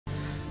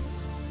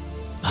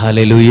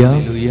Hallelujah.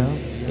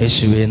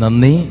 യേശുവേ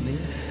നന്ദി.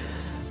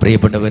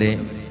 പ്രിയപ്പെട്ടവരെ,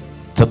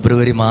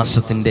 ഫെബ്രുവരി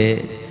മാസത്തിൻ്റെ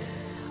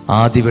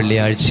ആദ്യ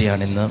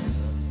വെള്ളിയാഴ്ചയാണിന്ന്.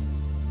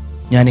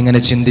 ഞാനിങ്ങനെ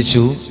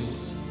ചിന്തിച്ചു,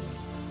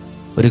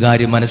 ഒരു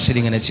കാര്യം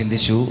മനസ്സിലിങ്ങനെ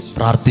ചിന്തിച്ചു,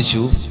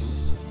 പ്രാർത്ഥിച്ചു.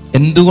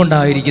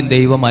 എന്തുകൊണ്ടായിരിക്കും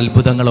ദൈവം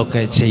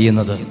അത്ഭുതങ്ങളൊക്കെ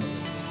ചെയ്യുന്നത്?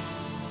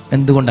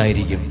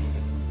 എന്തുകൊണ്ടായിരിക്കും?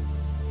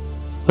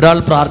 ഒരാൾ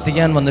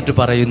പ്രാർത്ഥിക്കാൻ വന്നിട്ട്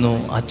പറയുന്നു,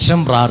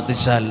 അച്ഛൻ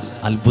പ്രാർത്ഥിച്ചാൽ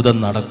അത്ഭുതം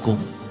നടക്കും.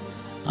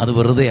 അത്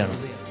വെറുതെയാണ്.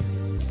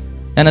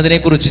 ഞാൻ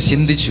അതിനെക്കുറിച്ച്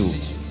ചിന്തിച്ചു,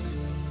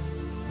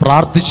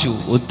 പ്രാർത്ഥിച്ചു.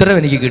 ഉത്തരം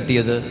എനിക്ക്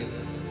കിട്ടിയത്,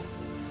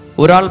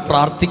 ഒരാൾ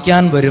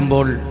പ്രാർത്ഥിക്കാൻ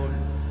വരുമ്പോൾ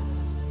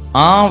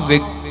ആ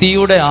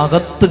വ്യക്തിയുടെ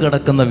അകത്ത്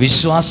കിടക്കുന്ന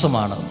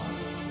വിശ്വാസമാണ്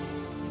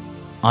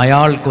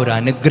അയാൾക്കൊരു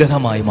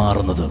അനുഗ്രഹമായി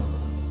മാറുന്നത്.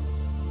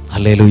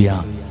 ഹല്ലേലൂയ.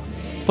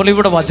 അപ്പോൾ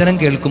ഇവിടെ വചനം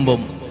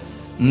കേൾക്കുമ്പം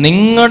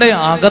നിങ്ങളുടെ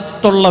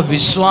അകത്തുള്ള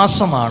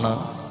വിശ്വാസമാണ്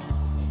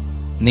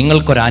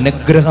നിങ്ങൾക്കൊരു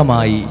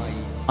അനുഗ്രഹമായി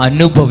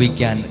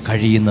അനുഭവിക്കാൻ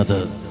കഴിയുന്നത്.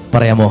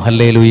 പറയാമോ?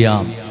 Hallelujah,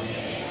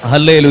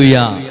 hallelujah.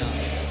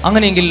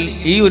 അങ്ങനെയെങ്കിൽ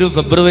ഈ ഒരു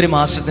ഫെബ്രുവരി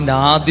മാസത്തിൻ്റെ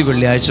ആദ്യ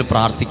വെള്ളിയാഴ്ച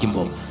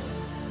പ്രാർത്ഥിക്കുമ്പോൾ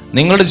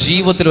നിങ്ങളുടെ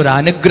ജീവിതത്തിൽ ഒരു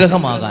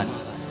അനുഗ്രഹമാകാൻ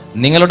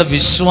നിങ്ങളുടെ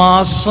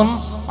വിശ്വാസം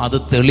അത്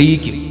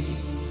തെളിയിക്കും.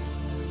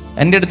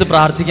 എൻ്റെ അടുത്ത്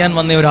പ്രാർത്ഥിക്കാൻ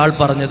വന്ന ഒരാൾ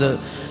പറഞ്ഞത്,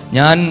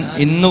 ഞാൻ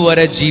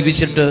ഇന്നുവരെ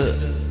ജീവിച്ചിട്ട്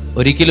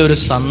ഒരിക്കലും ഒരു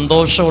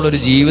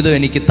സന്തോഷമുള്ളൊരു ജീവിതം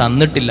എനിക്ക്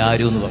തന്നിട്ടില്ല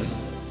ആരും എന്ന് പറഞ്ഞു.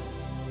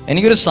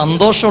 എനിക്കൊരു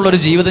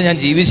സന്തോഷമുള്ളൊരു ജീവിതം ഞാൻ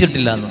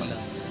ജീവിച്ചിട്ടില്ല എന്ന്.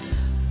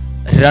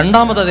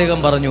 രണ്ടാമത് അദ്ദേഹം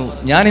പറഞ്ഞു,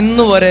 ഞാൻ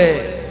ഇന്നുവരെ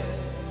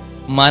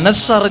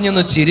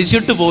മനസ്സറിഞ്ഞൊന്ന്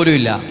ചിരിച്ചിട്ട്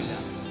പോലുമില്ല.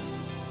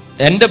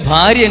 എൻ്റെ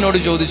ഭാര്യ എന്നോട്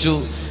ചോദിച്ചു,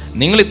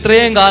 നിങ്ങൾ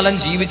ഇത്രയും കാലം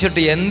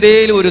ജീവിച്ചിട്ട്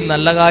എന്തേലും ഒരു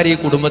നല്ല കാര്യം ഈ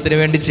കുടുംബത്തിന്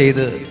വേണ്ടി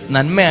ചെയ്ത്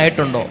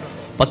നന്മയായിട്ടുണ്ടോ?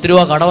 10 രൂപ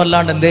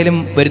കടവല്ലാണ്ട് എന്തേലും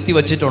വരുത്തി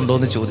വച്ചിട്ടുണ്ടോ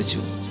എന്ന് ചോദിച്ചു.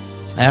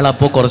 അയാൾ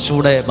അപ്പോൾ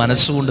കുറച്ചുകൂടെ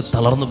മനസ്സുകൊണ്ട്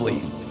തളർന്നു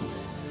പോയി.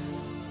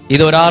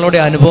 ഇതൊരാളുടെ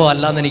അനുഭവം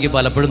അല്ലാന്ന് എനിക്ക്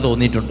പലപ്പോഴും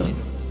തോന്നിയിട്ടുണ്ട്.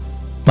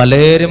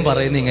 പലരും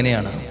പറയുന്നത്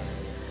ഇങ്ങനെയാണ്,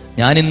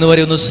 ഞാൻ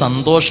ഇന്നുവരെ ഒന്ന്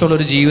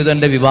സന്തോഷമുള്ളൊരു ജീവിതം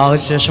എൻ്റെ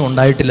വിവാഹശേഷം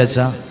ഉണ്ടായിട്ടില്ല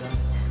അച്ഛാ.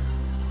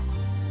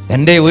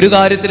 എൻ്റെ ഒരു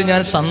കാര്യത്തിൽ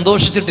ഞാൻ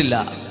സന്തോഷിച്ചിട്ടില്ല.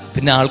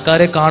 പിന്നെ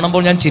ആൾക്കാരെ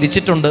കാണുമ്പോൾ ഞാൻ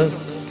ചിരിച്ചിട്ടുണ്ട്,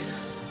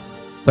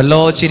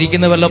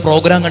 ചിരിക്കുന്ന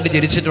പ്രോഗ്രാം കണ്ട്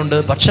ചിരിച്ചിട്ടുണ്ട്.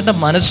 പക്ഷെ എൻ്റെ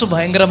മനസ്സ്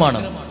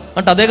ഭയങ്കരമാണ്.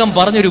 എന്നിട്ട് അദ്ദേഹം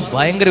പറഞ്ഞൊരു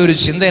ഭയങ്കര ഒരു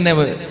ചിന്ത എന്നെ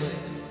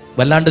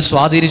വല്ലാണ്ട്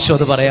സ്വാധീനിച്ചു.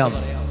 അത് പറയാം.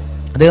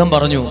 അദ്ദേഹം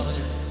പറഞ്ഞു,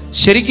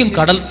 ശരിക്കും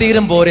കടൽ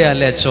തീരം പോരെ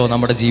അല്ലേ അച്ഛോ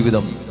നമ്മുടെ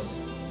ജീവിതം?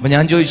 അപ്പം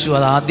ഞാൻ ചോദിച്ചു,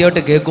 അത്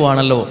ആദ്യമായിട്ട്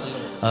കേൾക്കുവാണല്ലോ,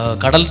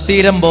 കടൽ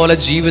തീരം പോലെ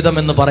ജീവിതം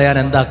എന്ന് പറയാൻ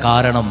എന്താ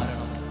കാരണം?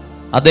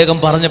 അദ്ദേഹം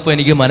പറഞ്ഞപ്പോൾ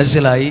എനിക്ക്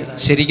മനസ്സിലായി,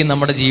 ശരിക്കും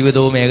നമ്മുടെ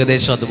ജീവിതവും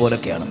ഏകദേശം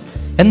അതുപോലൊക്കെയാണ്.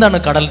 എന്താണ്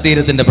കടൽ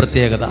തീരത്തിൻ്റെ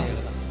പ്രത്യേകത?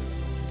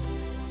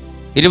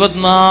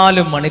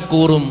 24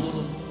 മണിക്കൂറും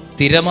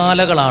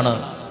തിരമാലകളാണ്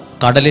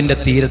കടലിൻ്റെ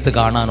തീരത്ത്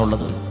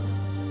കാണാനുള്ളത്.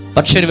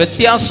 പക്ഷെ ഒരു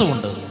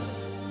വ്യത്യാസമുണ്ട്.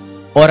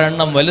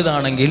 ഒരെണ്ണം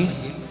വലുതാണെങ്കിൽ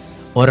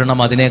ഒരെണ്ണം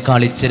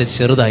അതിനേക്കാൾ ഇച്ചിരി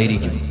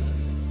ചെറുതായിരിക്കും.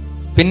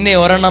 പിന്നെ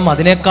ഒരെണ്ണം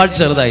അതിനേക്കാൾ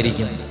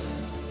ചെറുതായിരിക്കും.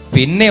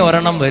 പിന്നെ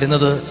ഒരെണ്ണം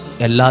വരുന്നത്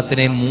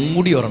എല്ലാത്തിനെയും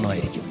മൂടി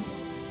ഒരെണ്ണമായിരിക്കും.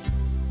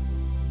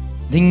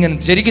 ഇതിങ്ങനെ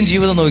ശരിക്കും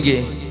ജീവിതം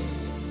നോക്കിയേ.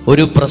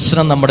 ഒരു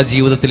പ്രശ്നം നമ്മുടെ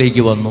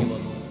ജീവിതത്തിലേക്ക് വന്നു,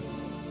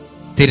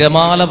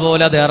 തിരമാല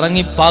പോലെ അത്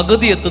ഇറങ്ങി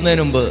പകുതി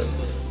എത്തുന്നതിന് മുമ്പ്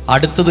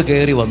അടുത്തത്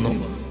കയറി വന്നു.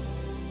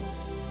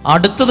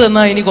 അടുത്തത്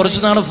എന്നാൽ ഇനി കുറച്ചു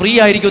നാൾ ഫ്രീ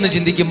ആയിരിക്കും എന്ന്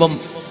ചിന്തിക്കുമ്പം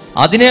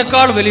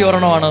അതിനേക്കാൾ വലിയ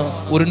ഒരെണ്ണമാണ്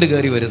ഉരുണ്ട്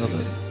കയറി വരുന്നത്.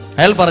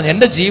 അയാൾ പറഞ്ഞു,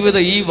 എൻ്റെ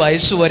ജീവിതം ഈ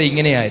വയസ്സ് വരെ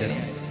ഇങ്ങനെയായിരുന്നു,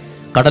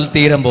 കടൽ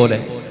തീരം പോലെ.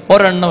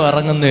 ഒരെണ്ണം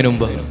ഇറങ്ങുന്നതിന്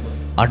മുമ്പ്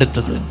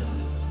അടുത്തത്,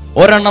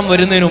 ഒരെണ്ണം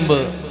വരുന്നതിന് മുമ്പ്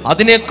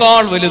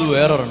അതിനേക്കാൾ വലുത്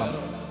വേറൊരെണ്ണം.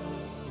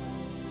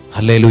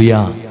 ഹല്ലേലൂയ.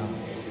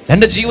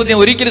 എൻ്റെ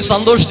ജീവിതം ഒരിക്കലും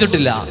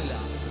സന്തോഷിച്ചിട്ടില്ല.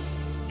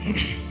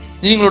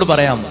 നിങ്ങളോട്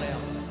പറയാം,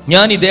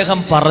 ഞാൻ ഇദ്ദേഹം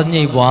പറഞ്ഞ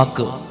ഈ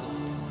വാക്ക്,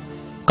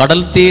 കടൽ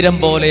തീരം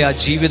പോലെ ആ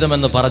ജീവിതം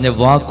എന്ന് പറഞ്ഞ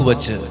വാക്ക്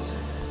വച്ച്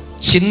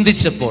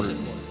ചിന്തിച്ചപ്പോൾ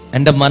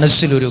എൻ്റെ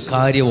മനസ്സിലൊരു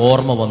കാര്യം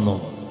ഓർമ്മ വന്നു.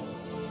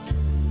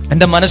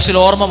 എൻ്റെ മനസ്സിൽ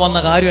ഓർമ്മ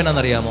വന്ന കാര്യം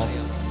എന്നാണെന്നറിയാമോ?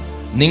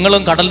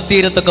 നിങ്ങളും കടൽ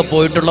തീരത്തൊക്കെ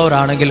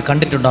പോയിട്ടുള്ളവരാണെങ്കിൽ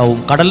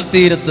കണ്ടിട്ടുണ്ടാവും, കടൽ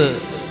തീരത്ത്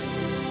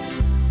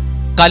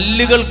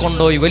കല്ലുകൾ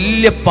കൊണ്ടുപോയി,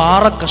 വലിയ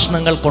പാറ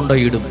കഷ്ണങ്ങൾ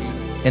കൊണ്ടുപോയി ഇടും.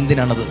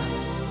 എന്തിനാണത്?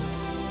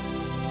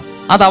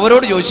 അത്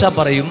അവരോട് ചോദിച്ചാൽ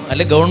പറയും,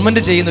 അല്ലെ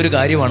ഗവൺമെന്റ് ചെയ്യുന്ന ഒരു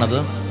കാര്യമാണത്.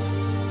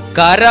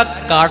 കര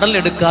കടൽ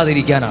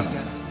എടുക്കാതിരിക്കാനാണ്.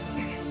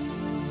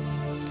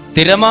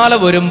 തിരമാല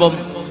വരുമ്പം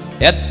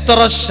എത്ര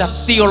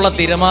ശക്തിയുള്ള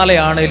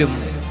തിരമാലയാണേലും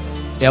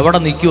എവിടെ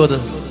നിൽക്കും അത്?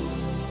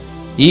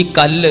 ഈ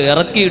കല്ല്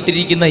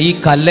ഇറക്കിയിട്ടിരിക്കുന്ന ഈ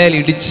കല്ലേൽ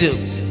ഇടിച്ച്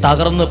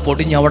തകർന്ന്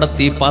പൊടിഞ്ഞ്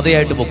അവിടെ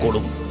പതയായിട്ട്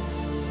പൊക്കോളും.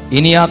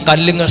 ഇനി ആ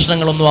കല്ലും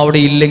കഷ്ണങ്ങളൊന്നും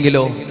അവിടെ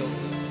ഇല്ലെങ്കിലോ,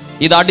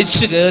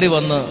 ഇതടിച്ചു കയറി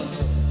വന്ന്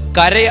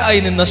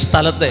കരയായി നിന്ന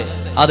സ്ഥലത്തെ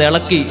അത്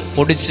ഇളക്കി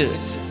പൊടിച്ച്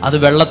അത്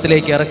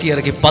വെള്ളത്തിലേക്ക്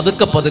ഇറക്കി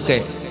പതുക്കെ പതുക്കെ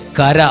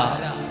കര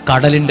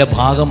കടലിൻ്റെ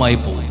ഭാഗമായി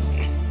പോയി.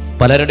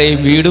 പലരുടെയും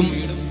വീടും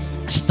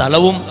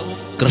സ്ഥലവും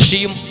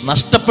കൃഷിയും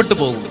നഷ്ടപ്പെട്ടു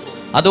പോകും.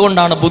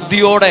 അതുകൊണ്ടാണ്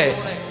ബുദ്ധിയോടെ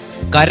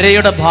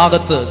കരയുടെ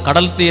ഭാഗത്ത്,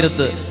 കടൽ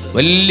തീരത്ത്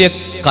വലിയ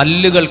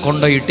കല്ലുകൾ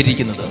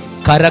കൊണ്ടുപോയിട്ടിരിക്കുന്നത്,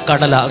 കര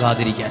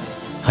കടലാകാതിരിക്കാൻ.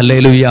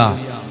 ഹല്ലേലൂയ.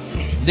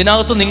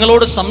 ഇതിനകത്ത്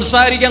നിങ്ങളോട്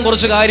സംസാരിക്കാൻ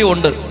കുറച്ച്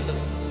കാര്യമുണ്ട്.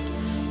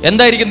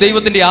 എന്തായിരിക്കും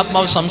ദൈവത്തിന്റെ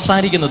ആത്മാവ്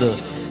സംസാരിക്കുന്നത്?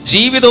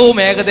 ജീവിതവും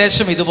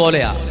ഏകദേശം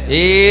ഇതുപോലെയാ.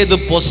 ഏത്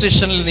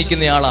പൊസിഷനിൽ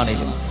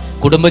നിൽക്കുന്നയാളാണേലും,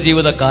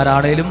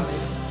 കുടുംബജീവിതക്കാരാണേലും,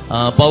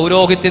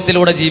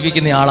 പൗരോഹിത്യത്തിലൂടെ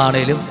ജീവിക്കുന്ന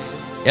ആളാണേലും,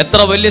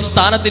 എത്ര വലിയ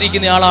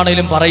സ്ഥാനത്തിരിക്കുന്ന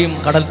ആളാണേലും പറയും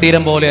കടൽ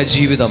തീരം പോലെയാ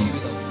ജീവിതം.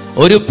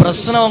 ഒരു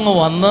പ്രശ്നം അങ്ങ്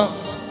വന്ന്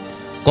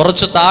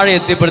കുറച്ച് താഴെ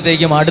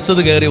എത്തിയപ്പോഴത്തേക്കും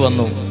അടുത്തത് കയറി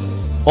വന്നു,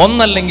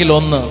 ഒന്നല്ലെങ്കിൽ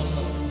ഒന്ന്.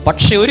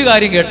 പക്ഷെ ഒരു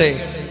കാര്യം കേട്ടെ,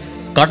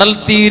 കടൽ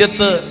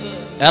തീരത്ത്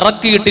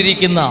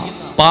ഇറക്കിയിട്ടിരിക്കുന്ന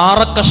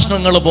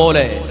പാറക്കഷ്ണങ്ങൾ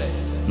പോലെ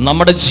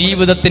നമ്മുടെ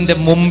ജീവിതത്തിന്റെ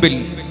മുമ്പിൽ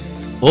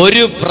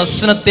ഒരു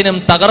പ്രശ്നത്തിനും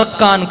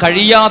തകർക്കാൻ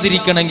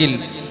കഴിയാതിരിക്കണമെങ്കിൽ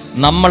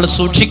നമ്മൾ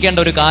സൂക്ഷിക്കേണ്ട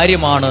ഒരു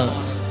കാര്യമാണ്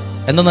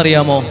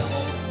എന്തെന്നറിയാമോ?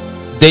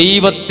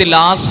 ദൈവത്തിൽ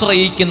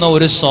ആശ്രയിക്കുന്ന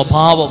ഒരു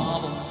സ്വഭാവം.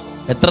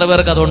 എത്ര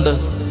പേർക്ക് അതുണ്ട്?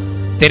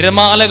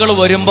 തിരമാലകൾ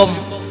വരുമ്പം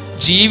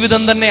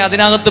ജീവിതം തന്നെ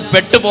അതിനകത്ത്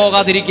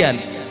പെട്ടുപോകാതിരിക്കാൻ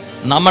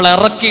നമ്മൾ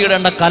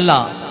ഇറക്കിയിടേണ്ട കല്ല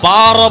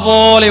പാറ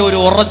പോലെ ഒരു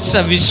ഉറച്ച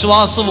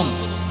വിശ്വാസവും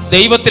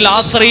ദൈവത്തിൽ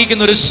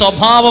ആശ്രയിക്കുന്ന ഒരു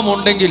സ്വഭാവം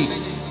ഉണ്ടെങ്കിൽ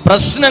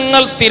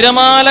പ്രശ്നങ്ങൾ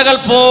തിരമാലകൾ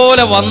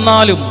പോലെ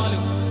വന്നാലും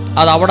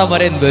അത് അവിടെ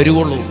വരെ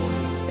വരുവുള്ളൂ.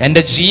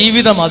 എൻ്റെ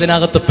ജീവിതം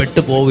അതിനകത്ത്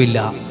പെട്ടുപോവില്ല.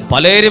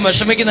 പലരും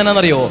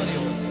വിഷമിക്കുന്നതെന്നറിയോ?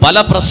 പല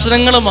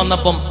പ്രശ്നങ്ങളും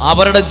വന്നപ്പം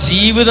അവരുടെ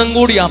ജീവിതം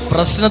കൂടി ആ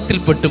പ്രശ്നത്തിൽ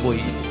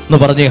പെട്ടുപോയി. എന്ന്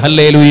പറഞ്ഞേ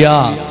ഹല്ലേലൂയാ.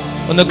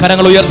 ഒന്ന്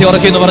കരങ്ങൾ ഉയർത്തി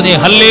ഉറക്കി എന്ന് പറഞ്ഞേ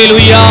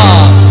ഹല്ലേലൂയാ,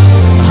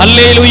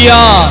 ഹല്ലേലൂയാ.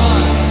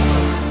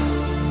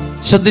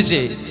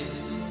 ശ്രദ്ധിച്ചേ,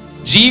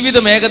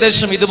 ജീവിതം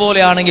ഏകദേശം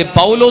ഇതുപോലെയാണെങ്കിൽ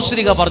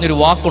പൗലോസ്ലിഹ പറഞ്ഞൊരു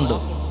വാക്കുണ്ട്.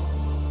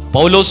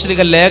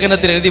 പൗലോസ്ലിഹ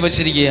ലേഖനത്തിൽ എഴുതി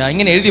വച്ചിരിക്കുക.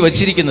 ഇങ്ങനെ എഴുതി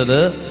വച്ചിരിക്കുന്നത്,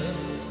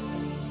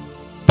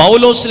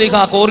 പൗലോസ്ലിഹ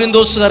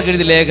കോരിന്തോസുകാർക്ക്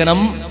എഴുതിയ ലേഖനം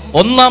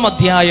 1-ാം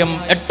അധ്യായം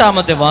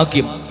 8-ാമത്തെ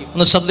വാക്യം.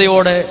 ഒന്ന്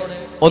ശ്രദ്ധയോടെ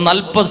ഒന്ന്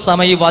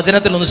അല്പസമയം ഈ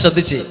വചനത്തിൽ ഒന്ന്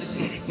ശ്രദ്ധിച്ച്.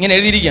 ഇങ്ങനെ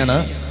എഴുതിയിരിക്കുകയാണ്,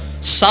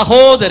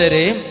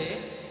 സഹോദരരെ,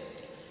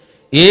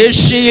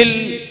 ഏഷ്യയിൽ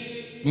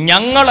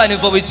ഞങ്ങൾ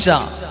അനുഭവിച്ച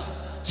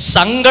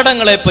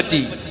സങ്കടങ്ങളെ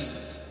പറ്റി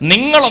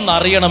നിങ്ങളൊന്ന്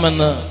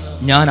അറിയണമെന്ന്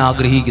ഞാൻ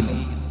ആഗ്രഹിക്കുന്നു.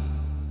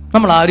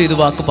 നമ്മൾ ആരും ഇത്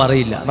വാക്ക്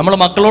പറയില്ല. നമ്മൾ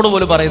മക്കളോട്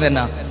പോലും പറയുന്നത്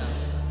എന്നാ,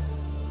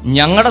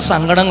 ഞങ്ങളുടെ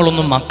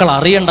സങ്കടങ്ങളൊന്നും മക്കൾ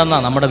അറിയണ്ടെന്നാ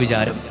നമ്മുടെ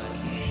വിചാരം.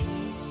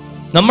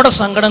 നമ്മുടെ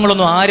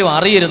സങ്കടങ്ങളൊന്നും ആരും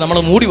അറിയരുത്, നമ്മൾ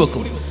മൂടി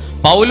വെക്കും.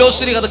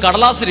 പൗലോസ്ലിഹ അത്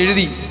കടലാസിൽ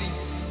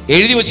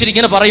എഴുതി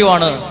വെച്ചിരിങ്ങനെ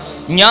പറയുവാണ്,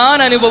 ഞാൻ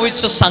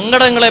അനുഭവിച്ച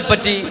സങ്കടങ്ങളെ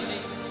പറ്റി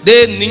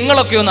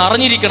നിങ്ങളൊക്കെ ഒന്ന്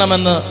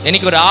അറിഞ്ഞിരിക്കണമെന്ന്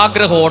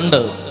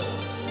എനിക്കൊരാഗ്രഹമുണ്ട്.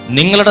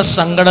 നിങ്ങളുടെ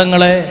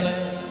സങ്കടങ്ങളെ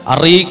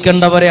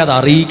അറിയിക്കേണ്ടവരെ അത്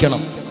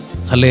അറിയിക്കണം.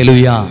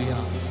 ഹല്ലേലൂയാ.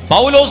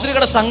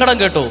 പൗലോസ്ലിഹയുടെ സങ്കടം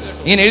കേട്ടോ,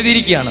 ഇങ്ങനെ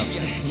എഴുതിയിരിക്കുകയാണ്.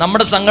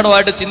 നമ്മുടെ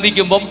സങ്കടമായിട്ട്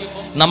ചിന്തിക്കുമ്പം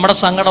നമ്മുടെ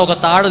സങ്കടമൊക്കെ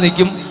താഴെ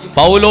നിൽക്കും,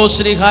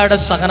 പൗലോസ്ലിഹയുടെ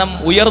സഹനം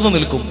ഉയർന്നു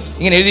നിൽക്കും.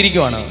 ഇങ്ങനെ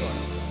എഴുതിയിരിക്കുവാണ്,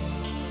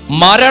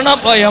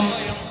 മരണഭയം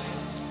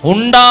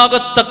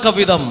ഉണ്ടാകത്തക്ക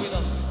വിധം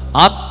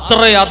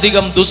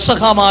അത്രയധികം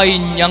ദുസ്സഹമായി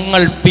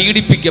ഞങ്ങൾ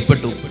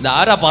പീഡിപ്പിക്കപ്പെട്ടു.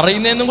 ഇതാരാ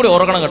പറയുന്നതെന്നും കൂടി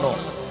ഓർക്കണം കേട്ടോ.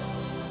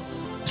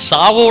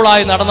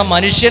 സാവൂളായി നടന്ന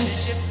മനുഷ്യൻ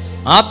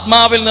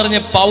ആത്മാവിൽ നിറഞ്ഞ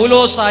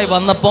പൗലോസായി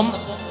വന്നപ്പം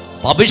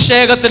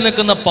അഭിഷേകത്തിൽ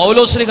നിൽക്കുന്ന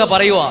പൗലോസ്ലിഹ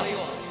പറയുക,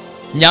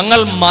 ഞങ്ങൾ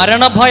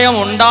മരണഭയം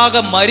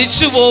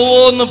മരിച്ചു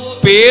പോവോന്ന്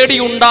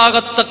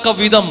പേടിയുണ്ടാകത്തക്ക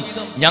വിധം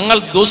ഞങ്ങൾ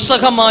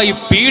ദുസ്സഹമായി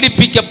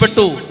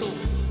പീഡിപ്പിക്കപ്പെട്ടു.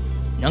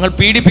 ഞങ്ങൾ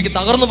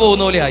തകർന്നു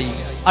പോകുന്ന പോലെയായി.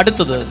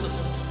 അടുത്തത്,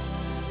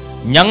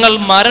 ഞങ്ങൾ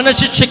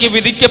മരണശിക്ഷയ്ക്ക്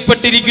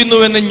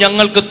വിധിക്കപ്പെട്ടിരിക്കുന്നുവെന്ന്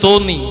ഞങ്ങൾക്ക്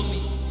തോന്നി.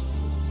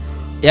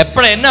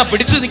 എപ്പോഴെന്നാ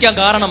പിടിച്ചു നിൽക്കാൻ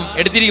കാരണം?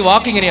 എടുത്തിരിക്കുന്ന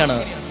വാക്കിങ്ങനെയാണ്,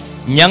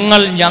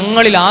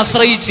 ഞങ്ങളിൽ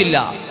ആശ്രയിച്ചില്ല,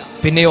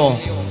 പിന്നെയോ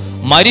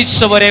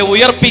മരിച്ചവരെ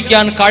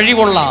ഉയർപ്പിക്കാൻ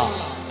കഴിവുള്ള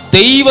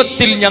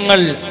ദൈവത്തിൽ ഞങ്ങൾ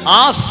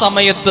ആ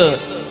സമയത്ത്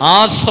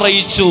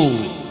ആശ്രയിച്ചു.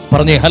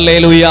 പറഞ്ഞേ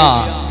ഹല്ലേലൂയാ.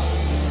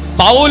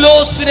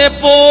 പൗലോസിനെ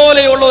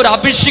പോലെയുള്ള ഒരു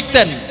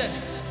അഭിഷിക്തൻ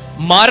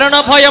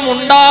മരണഭയം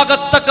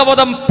ഉണ്ടാകത്തക്ക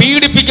വിധം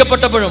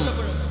പീഡിപ്പിക്കപ്പെട്ടപ്പോഴും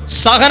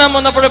സഹനം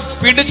വന്നപ്പോഴും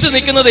പിടിച്ചു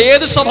നിൽക്കുന്നത്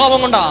ഏത് സ്വഭാവം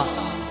കൊണ്ടാ?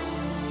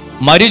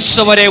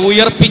 മരിച്ചവരെ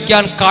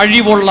ഉയർപ്പിക്കാൻ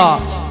കഴിവുള്ള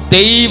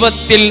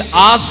ദൈവത്തിൽ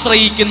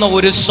ആശ്രയിക്കുന്ന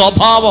ഒരു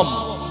സ്വഭാവം.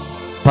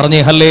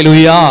 പറഞ്ഞേ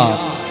ഹല്ലേലൂയാ.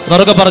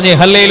 ഉറക്കെ പറഞ്ഞേ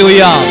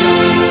ഹല്ലേലൂയാ.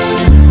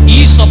 ഈ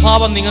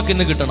സ്വഭാവം നിങ്ങൾക്ക്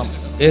ഇന്ന് കിട്ടണം.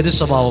 ഏത്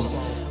സ്വഭാവം?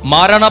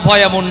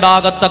 മരണഭയം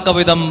ഉണ്ടാകത്തക്ക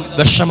വിധം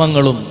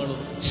വിഷമങ്ങളും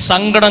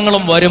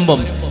സങ്കടങ്ങളും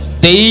വരുമ്പം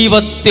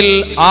ദൈവത്തിൽ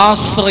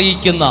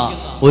ആശ്രയിക്കുന്ന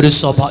ഒരു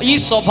സ്വഭാവം. ഈ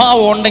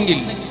സ്വഭാവം ഉണ്ടെങ്കിൽ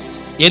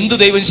എന്തു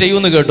ദൈവം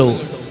ചെയ്യുമെന്ന് കേട്ടോ?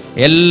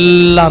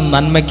 എല്ലാം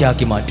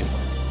നന്മയ്ക്കാക്കി മാറ്റും.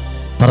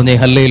 പറഞ്ഞേ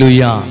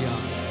ഹല്ലേലൂയാ.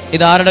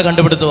 ഇതാരുടെ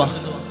കണ്ടുപിടുത്തുക?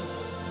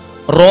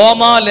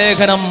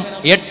 റോമാലേഖനം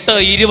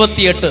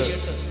 8:28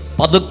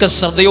 പതുക്കെ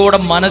ശ്രദ്ധയോടെ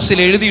മനസ്സിൽ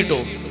എഴുതിയിട്ടോ.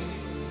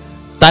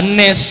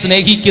 തന്നെ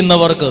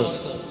സ്നേഹിക്കുന്നവർക്ക്,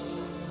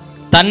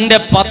 തൻ്റെ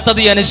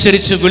പദ്ധതി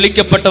അനുസരിച്ച്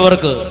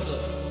വിളിക്കപ്പെട്ടവർക്ക്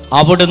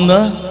അവിടുന്ന്,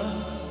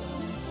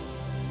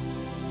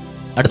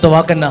 അടുത്ത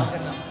വാക്കെന്നാ?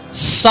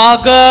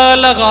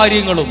 സകല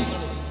കാര്യങ്ങളും.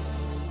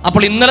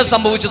 അപ്പോൾ ഇന്നലെ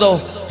സംഭവിച്ചതോ?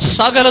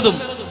 സകലതും.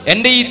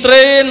 എൻ്റെ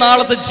ഇത്രയും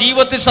നാളത്തെ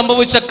ജീവിതത്തിൽ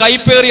സംഭവിച്ച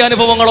കൈപ്പേറിയ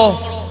അനുഭവങ്ങളോ?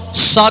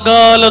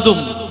 സകലതും.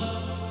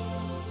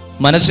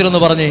 മനസ്സിലൊന്ന്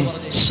പറഞ്ഞേ,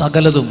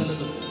 സകലതും.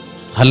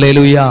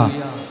 ഹല്ലേലൂയാ.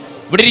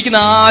 ഇവിടെ ഇരിക്കുന്ന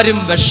ആരും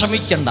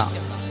വിഷമിക്കണ്ട.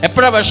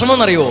 എപ്പോഴാ വിഷമം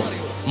എന്നറിയോ?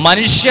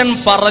 മനുഷ്യൻ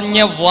പറഞ്ഞ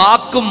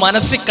വാക്ക്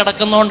മനസ്സിൽ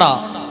കിടക്കുന്നോണ്ടാ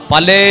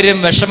പലരും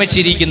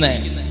വിഷമിച്ചിരിക്കുന്നേ.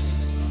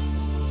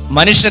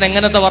 മനുഷ്യൻ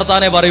എങ്ങനത്തെ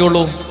വർത്താനേ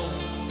പറയുള്ളൂ?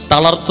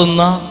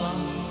 തളർത്തുന്ന,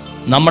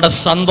 നമ്മുടെ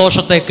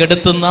സന്തോഷത്തെ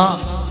കെടുത്തുന്ന,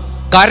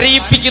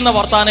 കരയിപ്പിക്കുന്ന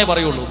വർത്താനേ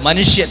പറയുള്ളൂ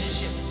മനുഷ്യൻ.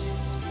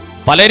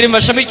 പലരും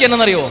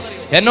വിഷമിക്കുന്നറിയോ?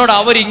 എന്നോട്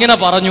അവരിങ്ങനെ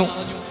പറഞ്ഞു,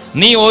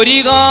 നീ ഒരു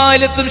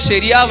കാലത്തും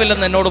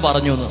ശരിയാവില്ലെന്ന് എന്നോട്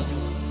പറഞ്ഞു എന്ന്.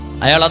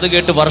 അയാൾ അത്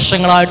കേട്ട്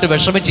വർഷങ്ങളായിട്ട്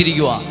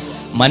വിഷമിച്ചിരിക്കുക.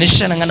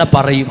 മനുഷ്യൻ അങ്ങനെ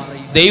പറയും.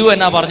 ദൈവം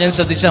എന്നാ പറഞ്ഞത്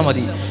ശ്രദ്ധിച്ചാൽ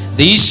മതി.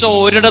 ഈശോ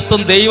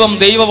ഒരിടത്തും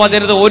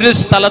ദൈവവചനത്തെ ഒരു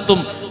സ്ഥലത്തും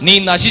നീ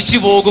നശിച്ചു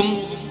പോകും,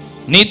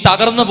 നീ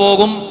തകർന്നു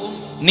പോകും,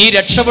 നീ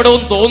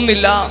രക്ഷപ്പെടും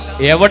തോന്നുന്നില്ല,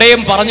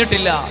 എവിടെയും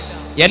പറഞ്ഞിട്ടില്ല.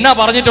 എന്നാ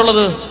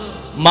പറഞ്ഞിട്ടുള്ളത്?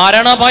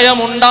 മരണഭയം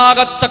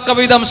ഉണ്ടാകത്തക്ക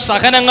വിധം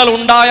സഹനങ്ങൾ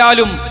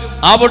ഉണ്ടായാലും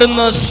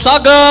അവിടുന്ന്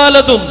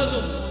സകലതും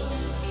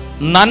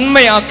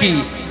നന്മയാക്കി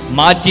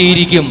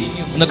മാറ്റിയിരിക്കും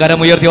എന്ന്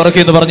കരമുയർത്തി ഉറക്കി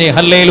എന്ന് പറഞ്ഞേ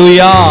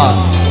ഹല്ലേലൂയാ,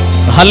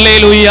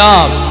 ഹല്ലേലൂയാ.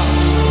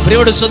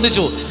 പ്രിയപ്പെട്ടവരെ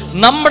ശ്രദ്ധിച്ചു,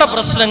 നമ്മുടെ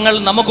പ്രശ്നങ്ങൾ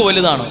നമുക്ക്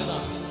വലുതാണ്,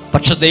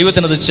 പക്ഷെ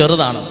ദൈവത്തിന് അത്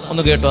ചെറുതാണ്.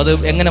 ഒന്ന് കേട്ടോ, അത്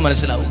എങ്ങനെ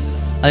മനസ്സിലാവും?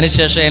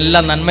 അതിനുശേഷം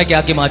എല്ലാം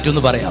നന്മയ്ക്കാക്കി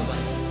മാറ്റുമെന്ന് പറയാം.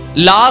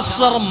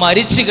 ലാസർ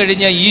മരിച്ചു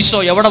കഴിഞ്ഞ ഈശോ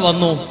എവിടെ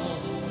വന്നു?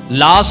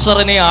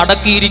 ലാസറിനെ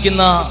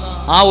അടക്കിയിരിക്കുന്ന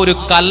ആ ഒരു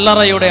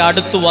കല്ലറയുടെ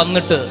അടുത്ത്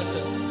വന്നിട്ട്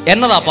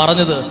എന്നതാ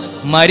പറഞ്ഞത്?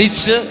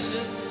 മരിച്ച്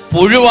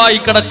പുഴുവായി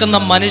കിടക്കുന്ന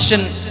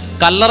മനുഷ്യൻ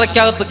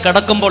കല്ലറയ്ക്കകത്ത്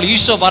കിടക്കുമ്പോൾ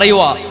ഈശോ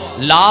പറയുക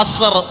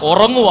ലാസർ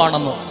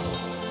ഉറങ്ങുവാണെന്ന്.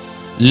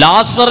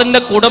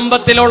 ലാസറിന്റെ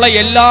കുടുംബത്തിലുള്ള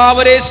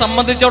എല്ലാവരെയും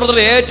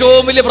സംബന്ധിച്ചിടത്തോളം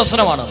ഏറ്റവും വലിയ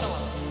പ്രശ്നമാണ്.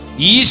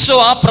 ഈശോ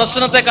ആ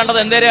പ്രശ്നത്തെ കണ്ടത്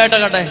എന്തേരായിട്ട്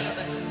കണ്ടേ?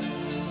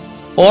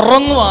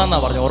 ഉറങ്ങുവാന്നാ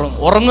പറഞ്ഞു.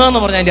 ഉറങ്ങുക എന്ന്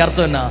പറഞ്ഞാൽ അതിന്റെ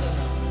അർത്ഥം എന്നാ?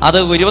 അത്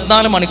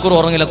 24 മണിക്കൂർ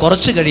ഉറങ്ങില്ല,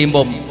 കുറച്ച്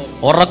കഴിയുമ്പം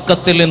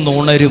ഉറക്കത്തിൽ നിന്ന്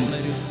ഉണരും.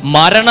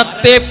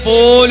 മരണത്തെ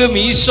പോലും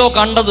ഈശോ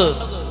കണ്ടത്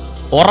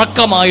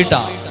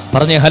ഉറക്കമായിട്ടാ.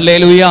 പറഞ്ഞേ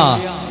ഹല്ലേലൂയാ.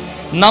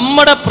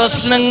 നമ്മുടെ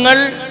പ്രശ്നങ്ങൾ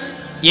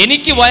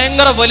എനിക്ക്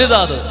ഭയങ്കര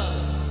വലുതാത്,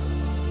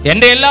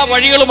 എന്റെ എല്ലാ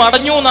വഴികളും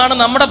അടഞ്ഞു എന്നാണ്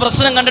നമ്മുടെ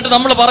പ്രശ്നം കണ്ടിട്ട്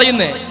നമ്മൾ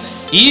പറയുന്നേ.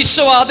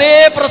 ഈശോ അതേ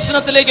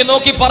പ്രശ്നത്തിലേക്ക്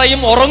നോക്കി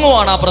പറയും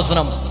ഉറങ്ങുവാണ് ആ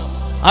പ്രശ്നം.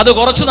 അത്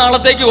കുറച്ചു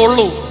നാളത്തേക്ക്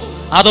ഉള്ളൂ,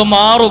 അത്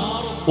മാറും,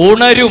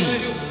 ഉണരും.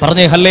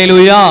 പറഞ്ഞേ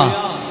ഹല്ലേലൂയാ.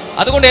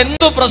 അതുകൊണ്ട്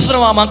എന്തു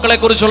പ്രശ്നമാ? മക്കളെ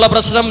കുറിച്ചുള്ള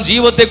പ്രശ്നം,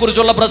 ജീവിതത്തെ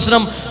കുറിച്ചുള്ള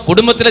പ്രശ്നം,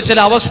 കുടുംബത്തിലെ ചില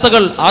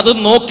അവസ്ഥകൾ, അത്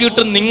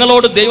നോക്കിയിട്ട്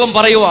നിങ്ങളോട് ദൈവം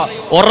പറയുക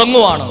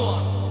ഉറങ്ങുവാണ്.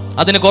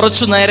 അതിന്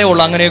കുറച്ചു നേരേ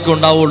ഉള്ളൂ, അങ്ങനെയൊക്കെ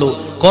ഉണ്ടാവുള്ളൂ.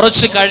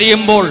 കുറച്ച്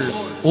കഴിയുമ്പോൾ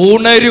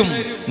ഉണരും.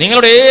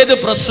 നിങ്ങളുടെ ഏത്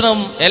പ്രശ്നം,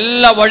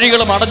 എല്ലാ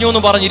വഴികളും അടഞ്ഞു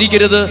എന്ന്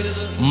പറഞ്ഞിരിക്കരുത്.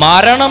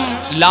 മരണം,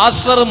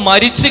 ലാസർ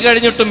മരിച്ചു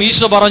കഴിഞ്ഞിട്ടും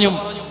ഈശോ പറഞ്ഞു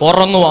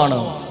ഉറങ്ങുവാണ്.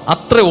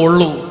 അത്രേ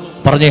ഉള്ളൂ.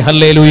 പറഞ്ഞേ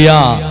ഹല്ലേലൂയാ.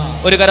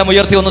 ഒരു കരം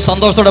ഉയർത്തി ഒന്ന്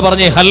സന്തോഷത്തോടെ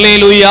പറഞ്ഞേ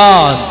ഹല്ലേലൂയാ,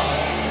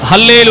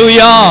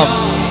 ഹല്ലേലൂയാ.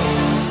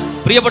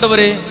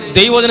 പ്രിയപ്പെട്ടവരെ,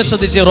 ദൈവവചനം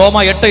ശ്രദ്ധിച്ച് റോമ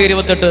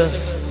 8:28,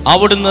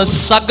 അവിടുന്ന്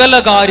സകല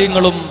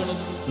കാര്യങ്ങളും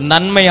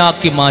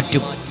നന്മയാക്കി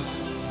മാറ്റും,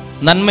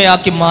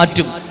 നന്മയാക്കി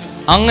മാറ്റും.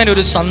 അങ്ങനെ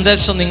ഒരു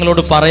സന്ദേശം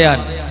നിങ്ങളോട് പറയാൻ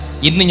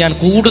ഇന്ന് ഞാൻ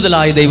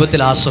കൂടുതലായി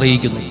ദൈവത്തിൽ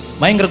ആശ്രയിക്കുന്നു,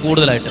 ഭയങ്കര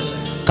കൂടുതലായിട്ട്.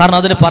 കാരണം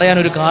അതിന് പറയാൻ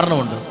ഒരു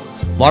കാരണമുണ്ട്.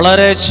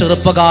 വളരെ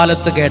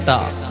ചെറുപ്പകാലത്ത് കേട്ട,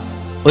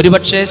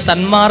 ഒരുപക്ഷെ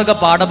സന്മാർഗ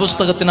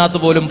പാഠപുസ്തകത്തിനകത്ത്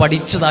പോലും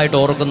പഠിച്ചതായിട്ട്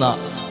ഓർക്കുന്ന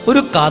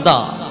ഒരു കഥ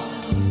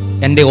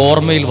എൻ്റെ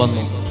ഓർമ്മയിൽ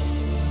വന്നു.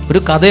 ഒരു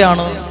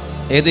കഥയാണ്,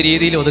 ഏത്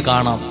രീതിയിലും അത്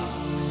കാണാം.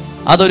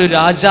 അതൊരു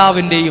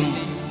രാജാവിൻ്റെയും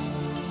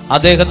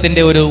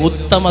അദ്ദേഹത്തിൻ്റെ ഒരു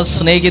ഉത്തമ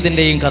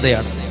സ്നേഹിതൻ്റെയും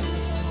കഥയാണ്.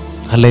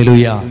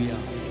 ഹല്ലേലൂയാ.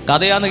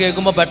 കഥയാന്ന്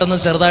കേൾക്കുമ്പോൾ പെട്ടെന്ന്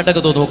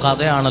ചെറുതായിട്ടൊക്കെ തോന്നുന്നു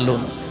കഥയാണല്ലോ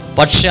എന്ന്.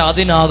 പക്ഷെ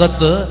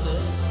അതിനകത്ത്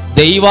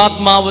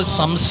ദൈവാത്മാവ്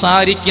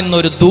സംസാരിക്കുന്ന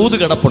ഒരു ദൂത്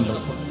കിടപ്പുണ്ട്.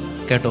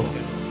 കേട്ടോ,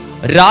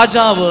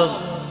 രാജാവ്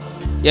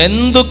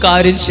എന്തു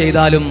കാര്യം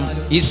ചെയ്താലും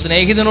ഈ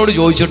സ്നേഹിതനോട്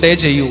ചോദിച്ചിട്ടേ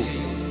ചെയ്യൂ.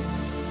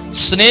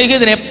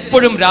 സ്നേഹിതൻ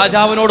എപ്പോഴും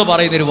രാജാവിനോട്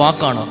പറയുന്നൊരു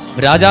വാക്കാണ്,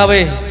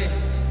 രാജാവേ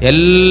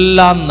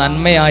എല്ലാം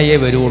നന്മയായേ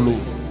വരുള്ളൂ.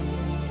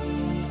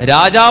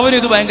 രാജാവിന്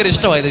ഇത് ഭയങ്കര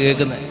ഇഷ്ടമായത്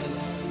കേൾക്കുന്നത്.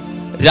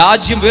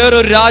 രാജ്യം,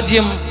 വേറൊരു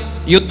രാജ്യം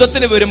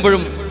യുദ്ധത്തിന്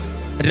വരുമ്പോഴും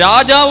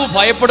രാജാവ്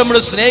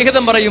ഭയപ്പെടുമ്പോഴും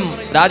സ്നേഹിതൻ പറയും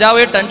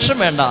രാജാവേ ടെൻഷൻ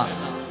വേണ്ട,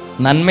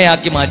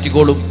 നന്മയാക്കി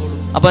മാറ്റിക്കോളും.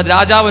 അപ്പൊ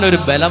രാജാവിനൊരു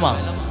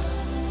ബലമാണ്.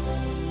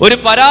 ഒരു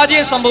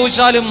പരാജയം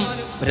സംഭവിച്ചാലും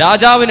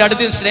രാജാവിന്റെ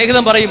അടുത്ത്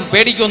സ്നേഹിതൻ പറയും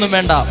പേടിക്കൊന്നും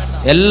വേണ്ട,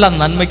 എല്ലാം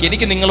നന്മയ്ക്ക്.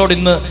 എനിക്ക് നിങ്ങളോട്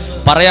ഇന്ന്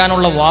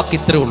പറയാനുള്ള വാക്ക്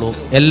ഇത്രേ ഉള്ളൂ,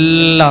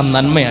 എല്ലാം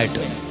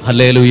നന്മയായിട്ട്.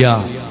 ഹല്ലേലൂയാ.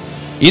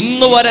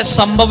 ഇന്നു വരെ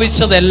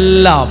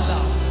സംഭവിച്ചതെല്ലാം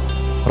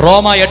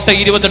റോമ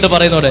 8:28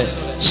 പറയുന്നോടെ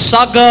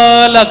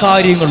സകല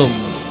കാര്യങ്ങളും,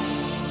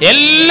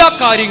 എല്ലാ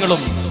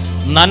കാര്യങ്ങളും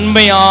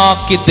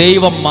നന്മയാക്കി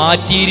ദൈവം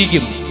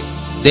മാറ്റിയിരിക്കും.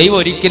 ദൈവം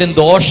ഒരിക്കലും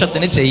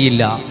ദോഷത്തിന്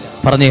ചെയ്യില്ല.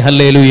 പറഞ്ഞേ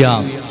ഹല്ലേലൂയാ.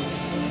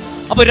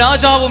 അപ്പൊ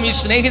രാജാവും ഈ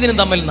സ്നേഹിതനും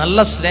തമ്മിൽ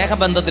നല്ല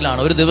സ്നേഹബന്ധത്തിലാണ്.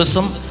 ഒരു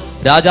ദിവസം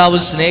രാജാവ്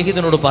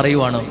സ്നേഹിതനോട്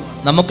പറയുവാണ്,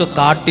 നമുക്ക്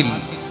കാട്ടിൽ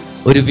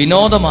ഒരു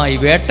വിനോദമായി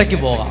വേട്ടയ്ക്ക്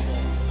പോകാം.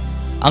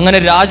 അങ്ങനെ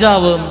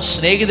രാജാവും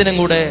സ്നേഹിതനും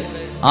കൂടെ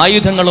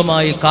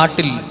ആയുധങ്ങളുമായി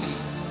കാട്ടിൽ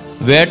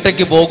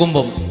വേട്ടയ്ക്ക്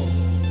പോകുമ്പം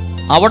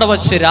അവിടെ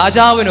വച്ച്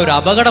രാജാവിനൊരു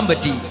അപകടം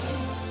പറ്റി.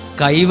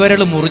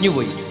 കൈവിരൽ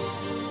മുറിഞ്ഞുപോയി.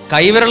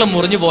 കൈവിരൽ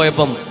മുറിഞ്ഞു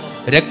പോയപ്പം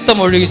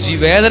രക്തമൊഴുകി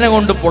വേദന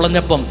കൊണ്ട്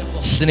പൊളഞ്ഞപ്പം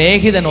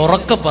സ്നേഹിതൻ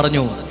ഉറക്കെ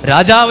പറഞ്ഞു,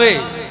 രാജാവേ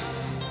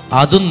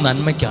അതും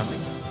നന്മയ്ക്കാണ്.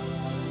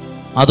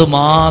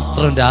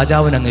 അതുമാത്രം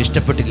രാജാവിന് അങ്ങ്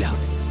ഇഷ്ടപ്പെട്ടില്ല.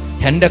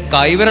 എൻ്റെ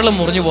കൈവിരൽ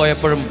മുറിഞ്ഞു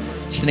പോയപ്പോഴും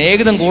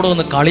സ്നേഹിതൻ കൂടെ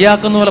ഒന്ന്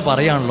കളിയാക്കുന്ന പോലെ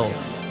പറയാണല്ലോ,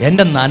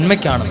 എൻ്റെ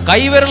നന്മയ്ക്കാണ്.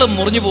 കൈവിരൽ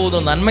മുറിഞ്ഞു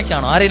പോകുന്നത്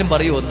നന്മയ്ക്കാണ്. ആരെങ്കിലും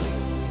പറയുമോ? അത്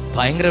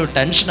ഭയങ്കര ഒരു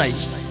ടെൻഷനായി.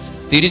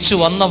 തിരിച്ചു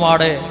വന്ന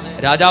പാടെ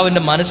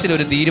രാജാവിൻ്റെ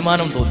മനസ്സിലൊരു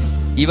തീരുമാനം തോന്നി,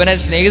 ഇവനെ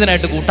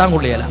സ്നേഹിതനായിട്ട് കൂട്ടാൻ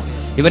കൊള്ളിയല്ല,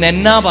 ഇവൻ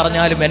എന്നാ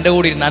പറഞ്ഞാലും എൻ്റെ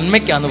കൂടി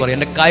നന്മയ്ക്കാന്ന് പറയും.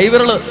 എൻ്റെ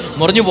കൈവിരൽ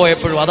മുറിഞ്ഞു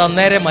പോയപ്പോഴും അത്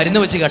അന്നേരം മരുന്ന്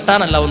വെച്ച്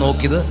കെട്ടാനല്ല അവൻ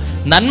നോക്കിയത്,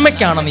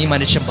 നന്മയ്ക്കാണെന്ന് ഈ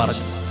മനുഷ്യൻ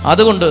പറഞ്ഞു.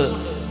 അതുകൊണ്ട്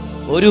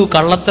ഒരു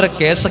കള്ളത്തര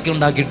കേസൊക്കെ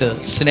ഉണ്ടാക്കിയിട്ട്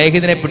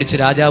സ്നേഹിതനെ പിടിച്ച്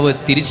രാജാവ്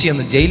തിരിച്ചു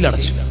ചെന്ന്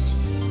ജയിലിലടച്ചു.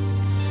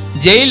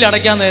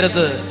 ജയിലിലടയ്ക്കാൻ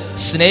നേരത്ത്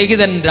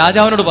സ്നേഹിതൻ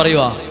രാജാവിനോട്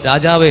പറയുക,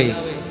 രാജാവേ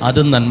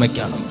അതും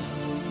നന്മയ്ക്കാണ്.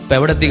 ഇപ്പൊ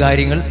എവിടെത്തി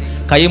കാര്യങ്ങൾ?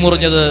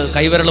 കൈമുറിഞ്ഞത്,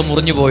 കൈവിരൽ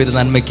മുറിഞ്ഞു പോയത്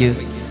നന്മയ്ക്ക്.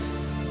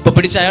 ഇപ്പൊ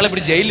അയാളെ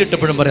പിടിച്ച്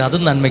ജയിലിലിട്ടപ്പോഴും പറയും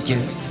അതും നന്മയ്ക്ക്.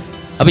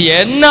 അപ്പൊ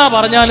എന്നാ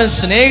പറഞ്ഞാലും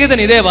സ്നേഹിതൻ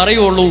ഇതേ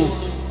പറയുള്ളൂ,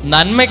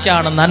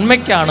 നന്മയ്ക്കാണ്,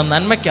 നന്മയ്ക്കാണ്,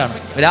 നന്മയ്ക്കാണ്.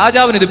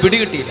 രാജാവിന് ഇത്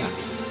പിടികിട്ടിയില്ല.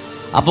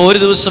 അപ്പൊ ഒരു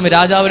ദിവസം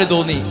രാജാവിന്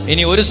തോന്നി,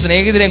 ഇനി ഒരു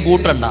സ്നേഹിതനെയും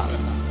കൂട്ടണ്ട,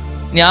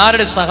 ഇനി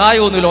ആരുടെ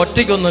സഹായമൊന്നുമില്ല,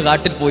 ഒറ്റയ്ക്കൊന്ന്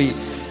കാട്ടിൽ പോയി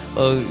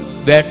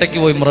വേട്ടയ്ക്ക്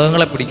പോയി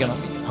മൃഗങ്ങളെ പിടിക്കണം.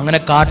 അങ്ങനെ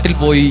കാട്ടിൽ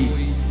പോയി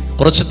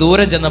കുറച്ച്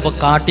ദൂരം ചെന്നപ്പോൾ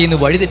കാട്ടിൽ നിന്ന്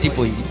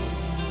വഴിതെറ്റിപ്പോയി.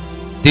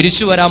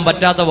 തിരിച്ചു വരാൻ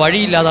പറ്റാത്ത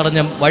വഴിയില്ലാതെ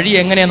അറിഞ്ഞ വഴി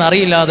എങ്ങനെയെന്ന്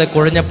അറിയില്ലാതെ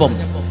കുഴഞ്ഞപ്പം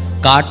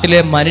കാട്ടിലെ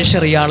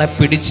മനുഷ്യർ ഇയാളെ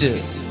പിടിച്ച്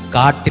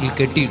കാട്ടിൽ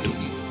കെട്ടിയിട്ടു.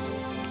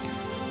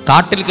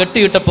 കാട്ടിൽ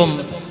കെട്ടിയിട്ടപ്പം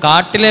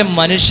കാട്ടിലെ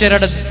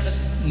മനുഷ്യരുടെ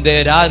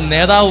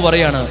നേതാവ്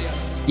പറയാണ്,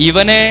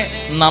 ഇവനെ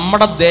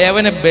നമ്മുടെ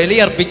ദേവനെ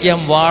ബലിയർപ്പിക്കാൻ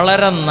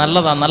വളരെ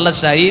നല്ലതാ, നല്ല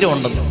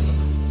ശരീരമുണ്ടെന്ന്.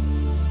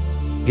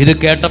 ഇത്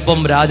കേട്ടപ്പം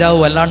രാജാവ്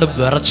വല്ലാണ്ട്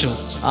വിറച്ചു.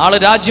 ആള്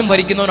രാജ്യം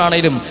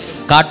ഭരിക്കുന്നവനാണേലും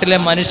കാട്ടിലെ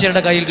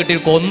മനുഷ്യരുടെ കയ്യിൽ കിട്ടി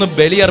കൊന്ന്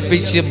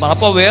ബലിയർപ്പിച്ച്.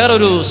 അപ്പൊ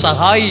വേറൊരു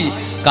സഹായി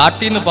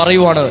കാട്ടിൽ നിന്ന്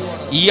പറയുവാണ്,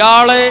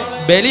 ഇയാളെ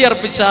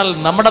ബലിയർപ്പിച്ചാൽ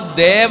നമ്മുടെ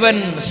ദേവൻ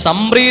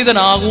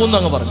സംപ്രീതനാകൂന്ന്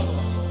അങ്ങ് പറഞ്ഞു.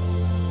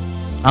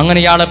 അങ്ങനെ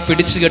ഇയാളെ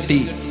പിടിച്ചു കെട്ടി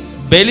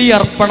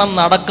ബലിയർപ്പണം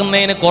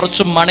നടക്കുന്നതിന്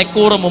കുറച്ച്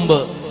മണിക്കൂർ മുമ്പ്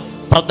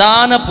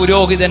പ്രധാന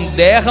പുരോഹിതൻ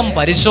ദേഹം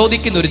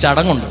പരിശോധിക്കുന്ന ഒരു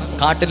ചടങ്ങുണ്ട്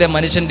കാട്ടിലെ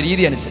മനുഷ്യന്റെ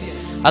രീതി അനുസരിച്ച്.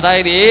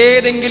 അതായത്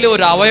ഏതെങ്കിലും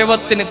ഒരു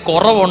അവയവത്തിന്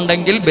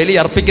കുറവുണ്ടെങ്കിൽ ബലി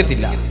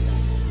അർപ്പിക്കത്തില്ല.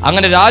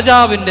 അങ്ങനെ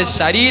രാജാവിന്റെ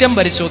ശരീരം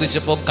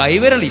പരിശോധിച്ചപ്പോൾ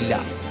കൈവിരലില്ല.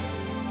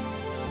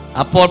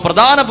 അപ്പോൾ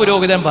പ്രധാന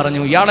പുരോഹിതൻ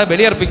പറഞ്ഞു, ഇയാളെ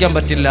ബലിയർപ്പിക്കാൻ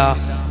പറ്റില്ല,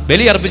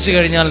 ബലിയർപ്പിച്ചു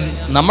കഴിഞ്ഞാൽ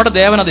നമ്മുടെ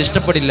ദേവൻ അത്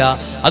ഇഷ്ടപ്പെടില്ല,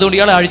 അതുകൊണ്ട്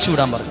ഇയാളെ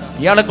അഴിച്ചുവിടാൻ പറഞ്ഞു.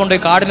 ഇയാളെ കൊണ്ട്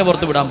കാടിന്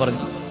പുറത്ത് വിടാൻ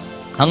പറഞ്ഞു.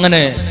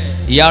 അങ്ങനെ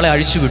ഇയാളെ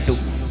അഴിച്ചുവിട്ടു.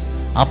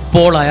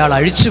 അപ്പോൾ അയാൾ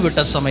അഴിച്ചുവിട്ട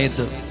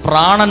സമയത്ത്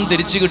പ്രാണൻ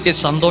തിരിച്ചു കിട്ടിയ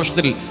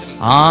സന്തോഷത്തിൽ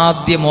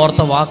ആദ്യം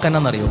ഓർത്ത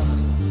വാക്കെന്നറിയോ?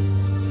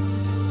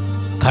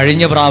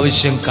 കഴിഞ്ഞ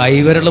പ്രാവശ്യം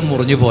കൈവിരലും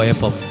മുറിഞ്ഞു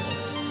പോയപ്പം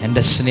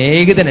എൻ്റെ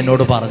സ്നേഹിതൻ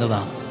എന്നോട്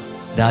പറഞ്ഞതാ,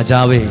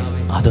 രാജാവേ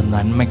അത്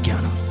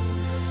നന്മയ്ക്കാണ്.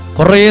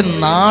 കുറേ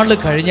നാള്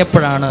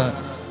കഴിഞ്ഞപ്പോഴാണ്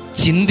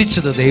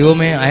ചിന്തിച്ചത്,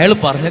 ദൈവമേ അയാൾ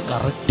പറഞ്ഞ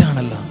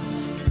കറക്റ്റാണല്ലോ,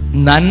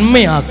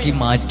 നന്മയാക്കി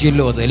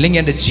മാറ്റിയല്ലോ അത്, അല്ലെങ്കിൽ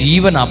എൻ്റെ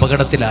ജീവൻ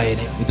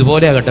അപകടത്തിലായേനെ.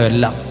 ഇതുപോലെ ആകട്ടെ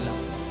എല്ലാം,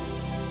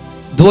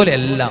 ഇതുപോലെ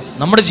എല്ലാം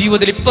നമ്മുടെ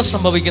ജീവിതത്തിൽ ഇപ്പൊ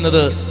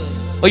സംഭവിക്കുന്നത്.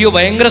 അയ്യോ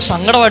ഭയങ്കര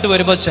സങ്കടമായിട്ട്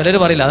വരുമ്പോൾ ചിലർ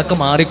പറയില്ല അതൊക്കെ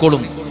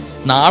മാറിക്കോളും,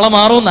 നാളെ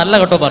മാറുമെന്നല്ല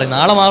കേട്ടോ പറയും,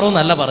 നാളെ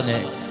മാറുമെന്നല്ല പറഞ്ഞേ.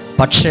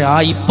 പക്ഷെ ആ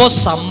ഇപ്പൊ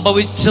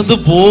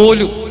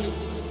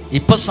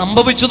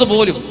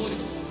സംഭവിച്ചതുപോലും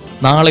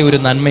നാളെ ഒരു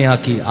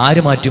നന്മയാക്കി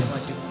ആര് മാറ്റും?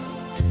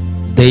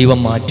 ദൈവം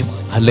മാറ്റും.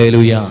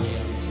 ഹല്ലേലൂയ.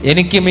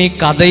 എനിക്കും ഈ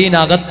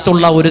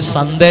കഥയിനകത്തുള്ള ഒരു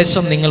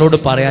സന്ദേശം നിങ്ങളോട്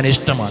പറയാൻ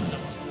ഇഷ്ടമാണ്.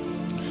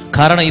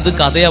 കാരണം ഇത്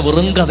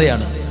വെറും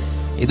കഥയാണ്.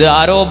 ഇത്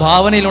ആരോ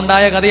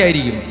ഭാവനയിലുണ്ടായ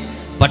കഥയായിരിക്കും,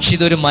 പക്ഷെ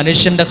ഇതൊരു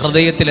മനുഷ്യന്റെ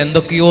ഹൃദയത്തിൽ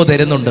എന്തൊക്കെയോ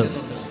തരുന്നുണ്ട്.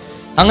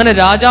 അങ്ങനെ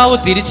രാജാവ്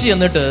തിരിച്ചു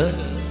ചെന്നിട്ട്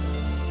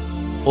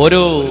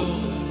ഒരു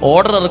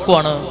ഓർഡർ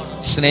ഇറക്കുവാണ്,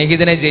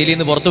 സ്നേഹിതനെ ജയിലിൽ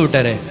നിന്ന് പുറത്തു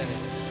വിട്ടേരെ.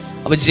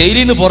 അപ്പൊ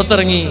ജയിലിൽ നിന്ന്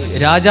പുറത്തിറങ്ങി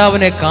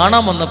രാജാവിനെ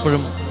കാണാൻ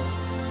വന്നപ്പോഴും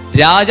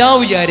രാജാവ്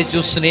വിചാരിച്ചു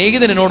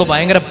സ്നേഹിതനോട്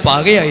ഭയങ്കര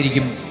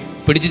പകയായിരിക്കും,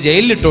 പിടിച്ച്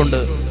ജയിലിലിട്ടുകൊണ്ട്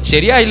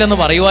ശരിയായില്ലെന്ന്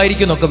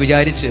പറയുമായിരിക്കും എന്നൊക്കെ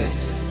വിചാരിച്ച്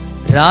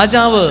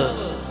രാജാവ്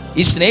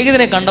ഈ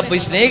സ്നേഹിതനെ കണ്ടപ്പോൾ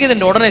ഈ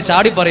സ്നേഹിതന്റെ ഉടനെ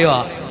ചാടി പറയുക,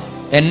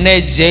 എന്നെ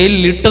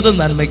ജയിലിൽ ഇട്ടതും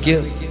നന്മയ്ക്ക്,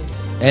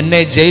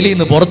 എന്നെ ജയിലിൽ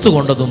നിന്ന് പുറത്തു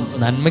കൊണ്ടതും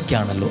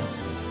നന്മയ്ക്കാണല്ലോ.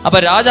 അപ്പൊ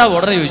രാജാവ്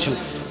ഉടനെ ചോദിച്ചു,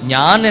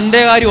 ഞാൻ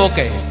എൻ്റെ കാര്യം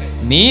ഓക്കെ,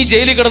 നീ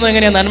ജയിലിൽ കിടന്ന്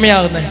എങ്ങനെയാ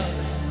നന്മയാകുന്നേ?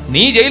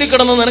 നീ ജയിലിൽ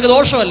കിടന്നു നിനക്ക്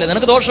ദോഷമല്ലേ,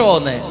 നിനക്ക്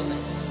ദോഷമാവുന്നേ?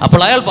 അപ്പോൾ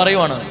അയാൾ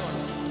പറയുവാണ്,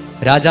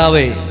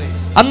 രാജാവേ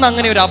അന്ന്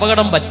അങ്ങനെ ഒരു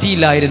അപകടം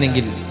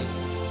പറ്റിയില്ലായിരുന്നെങ്കിൽ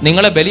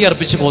നിങ്ങളെ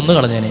ബലിയർപ്പിച്ച് കൊന്നു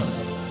കളഞ്ഞേനെ.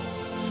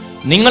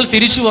 നിങ്ങൾ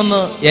തിരിച്ചു വന്ന്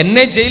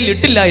എന്നെ ജയിലിൽ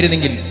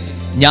ഇട്ടില്ലായിരുന്നെങ്കിൽ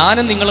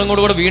ഞാനും നിങ്ങളും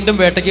കൂടെ വീണ്ടും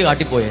വേട്ടയ്ക്ക്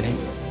കാട്ടിപ്പോയേനെ.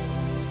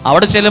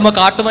 അവിടെ ചെല്ലുമ്പോൾ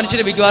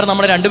കാട്ടുമനുഷ്യരെ മിക്കവാറും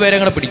നമ്മളെ രണ്ടുപേരെ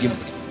കൂടെ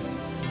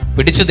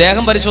പിടിച്ച്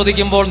ദേഹം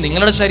പരിശോധിക്കുമ്പോൾ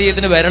നിങ്ങളുടെ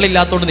ശരീരത്തിന്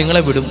വിരലില്ലാത്തതുകൊണ്ട്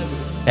നിങ്ങളെ വിടും,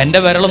 എൻ്റെ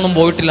വിരലൊന്നും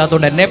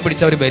പോയിട്ടില്ലാത്തതുകൊണ്ട് എന്നെ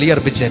പിടിച്ച് അവർ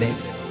ബലിയർപ്പിച്ചേനെ.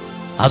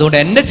 അതുകൊണ്ട്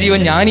എൻ്റെ ജീവൻ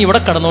ഞാൻ ഇവിടെ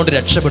കടന്നുകൊണ്ട്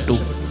രക്ഷപ്പെട്ടു.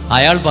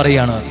 അയാൾ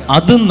പറയാണ്,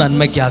 അതും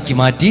നന്മയ്ക്കാക്കി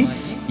മാറ്റി.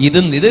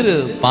 ഇതൊരു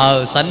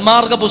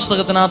സന്മാർഗ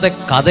പുസ്തകത്തിനകത്തെ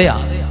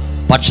കഥയാണ്,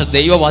 പക്ഷെ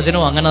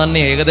ദൈവവചനം അങ്ങനെ തന്നെ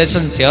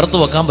ഏകദേശം ചേർത്ത്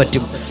വെക്കാൻ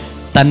പറ്റും.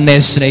 തന്നെ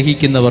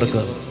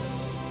സ്നേഹിക്കുന്നവർക്ക്,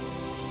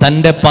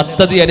 തൻ്റെ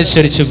പദ്ധതി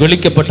അനുസരിച്ച്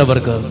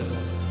വിളിക്കപ്പെട്ടവർക്ക്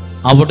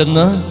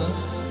അവിടുന്ന്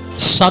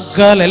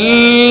സകല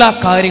എല്ലാ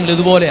കാര്യങ്ങളും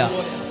ഇതുപോലെയാ.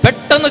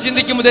 പെട്ടെന്ന്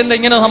ചിന്തിക്കുമ്പോൾ ഇതെന്താ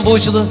ഇങ്ങനെ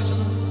സംഭവിച്ചത്?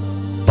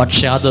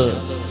 പക്ഷെ അത്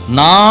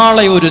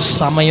നാളെ ഒരു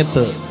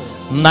സമയത്ത്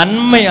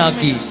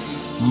നന്മയാക്കി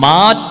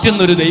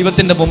മാറ്റുന്നൊരു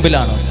ദൈവത്തിന്റെ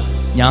മുമ്പിലാണ്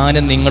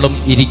ഞാനും നിങ്ങളും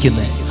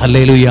ഇരിക്കുന്നത്.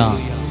 ഹല്ലേലൂയ.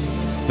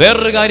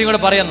 വേറൊരു കാര്യം കൂടെ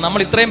പറയാം. നമ്മൾ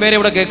ഇത്രയും പേരെ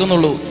ഇവിടെ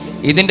കേൾക്കുന്നുള്ളൂ.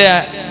 ഇതിന്റെ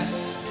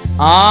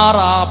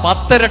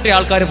 10 ഇരട്ടി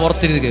ആൾക്കാർ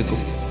പുറത്തിരുന്ന്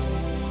കേൾക്കും.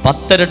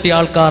 10 ഇരട്ടി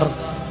ആൾക്കാർ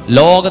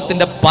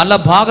ലോകത്തിന്റെ പല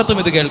ഭാഗത്തും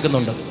ഇത്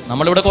കേൾക്കുന്നുണ്ട്.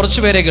 നമ്മളിവിടെ കുറച്ചു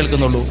പേരെ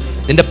കേൾക്കുന്നുള്ളൂ.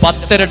 ഇതിന്റെ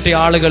 10 ഇരട്ടി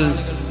ആളുകൾ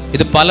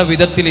ഇത് പല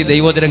വിധത്തിൽ ഈ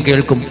ദൈവവചനം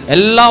കേൾക്കും.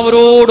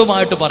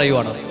 എല്ലാവരോടുമായിട്ട്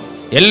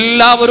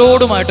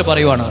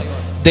പറയുവാണ്,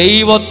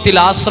 ദൈവത്തിൽ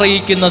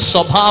ആശ്രയിക്കുന്ന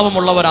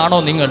സ്വഭാവമുള്ളവരാണോ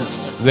നിങ്ങൾ?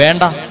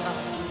 വേണ്ട.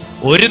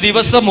 ഒരു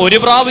ദിവസം ഒരു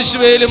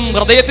പ്രാവശ്യമേലും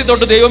ഹൃദയത്തിൽ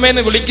തൊട്ട് ദൈവമേ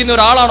എന്ന് വിളിക്കുന്ന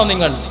ഒരാളാണോ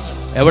നിങ്ങൾ?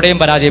 എവിടെയും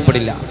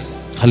പരാജയപ്പെടില്ല.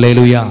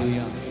 ഹല്ലേലൂയ.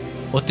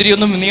 ഒത്തിരി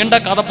ഒന്നും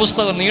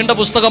നീണ്ട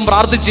പുസ്തകം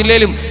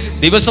പ്രാർത്ഥിച്ചില്ലേലും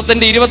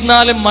ദിവസത്തിന്റെ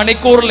 24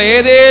 മണിക്കൂറിൽ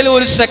ഏതേലും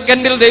ഒരു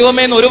സെക്കൻഡിൽ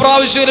ദൈവമേ എന്ന് ഒരു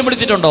പ്രാവശ്യം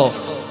വിളിച്ചിട്ടുണ്ടോ?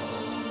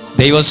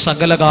 ദൈവം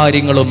സകല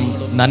കാര്യങ്ങളും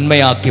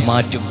നന്മയാക്കി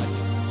മാറ്റും.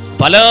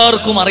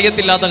 പലർക്കും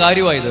അറിയത്തില്ലാത്ത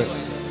കാര്യമായത്.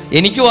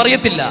 എനിക്കും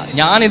അറിയത്തില്ല.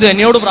 ഞാനിത്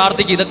എന്നോട്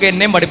പ്രാർത്ഥിക്കും, ഇതൊക്കെ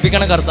എന്നെയും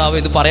പഠിപ്പിക്കണം കർത്താവ്,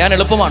 ഇത് പറയാൻ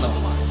എളുപ്പമാണ്.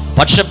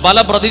 പക്ഷെ പല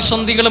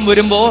പ്രതിസന്ധികളും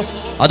വരുമ്പോൾ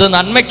അത്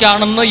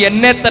നന്മയ്ക്കാണെന്ന്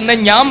എന്നെ തന്നെ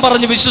ഞാൻ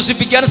പറഞ്ഞ്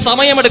വിശ്വസിപ്പിക്കാൻ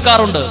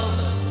സമയമെടുക്കാറുണ്ട്.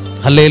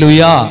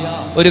 ഹല്ലേലൂയ.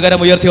 ഒരു കരം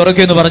ഉയർത്തി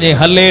ഉറക്കെ എന്ന് പറഞ്ഞേ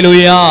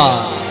ഹല്ലേലൂയ.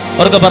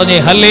 ഉറക്കെ പറഞ്ഞേ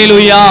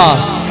ഹല്ലേലൂയ.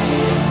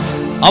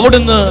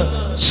 അവിടുന്ന്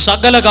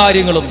സകല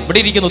കാര്യങ്ങളും. ഇവിടെ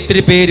ഇരിക്കുന്ന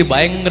ഒത്തിരി പേര്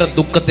ഭയങ്കര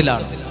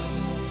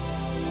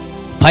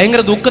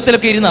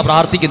ദുഃഖത്തിലൊക്കെ ഇരുന്നാ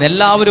പ്രാർത്ഥിക്കുന്നത്.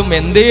 എല്ലാവരും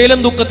എന്തേലും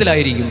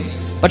ദുഃഖത്തിലായിരിക്കും.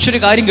 പക്ഷെ ഒരു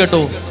കാര്യം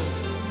കേട്ടോ,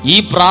 ഈ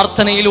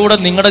പ്രാർത്ഥനയിലൂടെ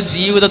നിങ്ങളുടെ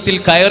ജീവിതത്തിൽ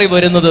കയറി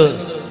വരുന്നത്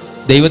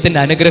ദൈവത്തിന്റെ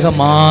അനുഗ്രഹം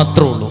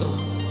മാത്രമേ ഉള്ളൂ.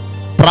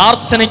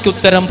 പ്രാർത്ഥനയ്ക്ക്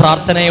ഉത്തരം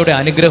പ്രാർത്ഥനയുടെ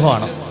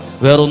അനുഗ്രഹമാണ്.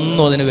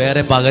 വേറൊന്നും അതിന്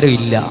വേറെ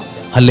പകരമില്ല.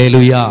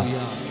 ഹല്ലേലൂയ.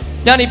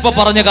 ഞാൻ ഇപ്പൊ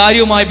പറഞ്ഞ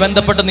കാര്യവുമായി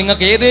ബന്ധപ്പെട്ട്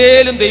നിങ്ങൾക്ക്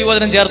ഏതേലും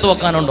ദൈവവചനം ചേർത്ത്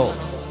വെക്കാനുണ്ടോ?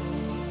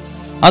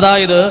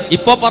 അതായത്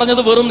ഇപ്പൊ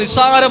പറഞ്ഞത് വെറും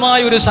നിസ്സാരമായ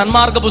ഒരു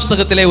സന്മാർഗ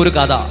പുസ്തകത്തിലെ ഒരു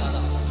കഥ.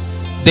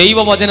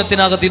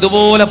 ദൈവവചനത്തിനകത്ത്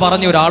ഇതുപോലെ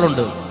പറഞ്ഞ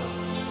ഒരാളുണ്ട്.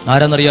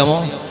 ആരെന്നറിയാമോ?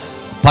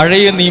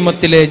 പഴയ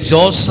നിയമത്തിലെ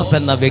ജോസഫ്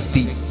എന്ന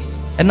വ്യക്തി.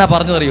 എന്നാ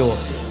പറഞ്ഞതറിയോ?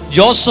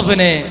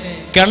 ജോസഫിനെ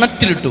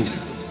കിണറ്റിലിട്ടു,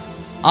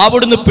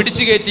 അവിടുന്ന്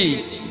പിടിച്ചു കയറ്റി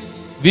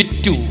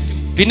വിറ്റു,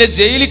 പിന്നെ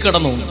ജയിലിൽ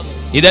കിടന്നു.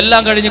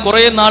 ഇതെല്ലാം കഴിഞ്ഞ്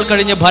കുറെ നാൾ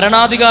കഴിഞ്ഞ്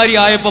ഭരണാധികാരി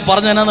ആയപ്പോ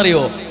പറഞ്ഞ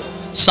എന്നാന്നറിയോ?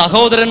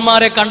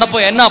 സഹോദരന്മാരെ കണ്ടപ്പോ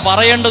എന്നാ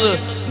പറയേണ്ടത്?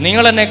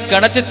 നിങ്ങൾ എന്നെ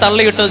കിണറ്റിൽ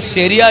തള്ളിയിട്ട്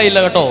ശരിയായില്ല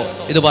കേട്ടോ,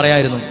 ഇത്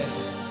പറയായിരുന്നു.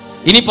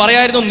 ഇനി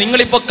പറയായിരുന്നു,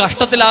 നിങ്ങളിപ്പോ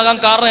കഷ്ടത്തിലാകാൻ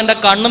കാരണം എന്റെ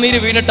കണ്ണുനീര്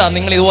വീണിട്ടാ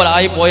നിങ്ങൾ ഇതുപോലെ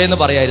ആയി പോയെന്ന്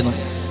പറയായിരുന്നു.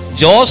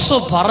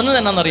 ജോസഫ് പറഞ്ഞത്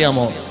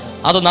എന്നാന്നറിയാമോ?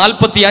 അത്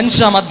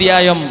 45-ാം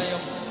അധ്യായം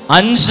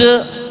 5,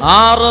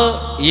 6,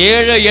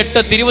 7,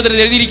 8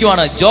 തിരുവചനത്തിൽ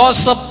എഴുതിയിരിക്കുവാണ്.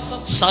 ജോസഫ്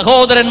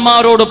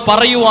സഹോദരന്മാരോട്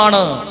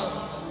പറയുവാണ്,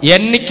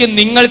 എനിക്ക്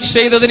നിങ്ങൾ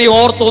ചെയ്തതിനെ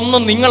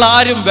ഓർത്തൊന്നും നിങ്ങൾ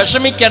ആരും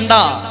വിഷമിക്കണ്ട.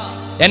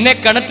 എന്നെ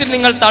കിണറ്റിൽ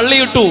നിങ്ങൾ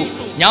തള്ളിയിട്ടു,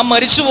 ഞാൻ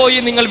മരിച്ചുപോയി,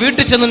 നിങ്ങൾ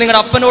വീട്ടിൽ ചെന്ന്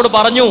നിങ്ങളുടെ അപ്പനോട്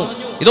പറഞ്ഞു.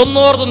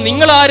 ഇതൊന്നോർത്ത്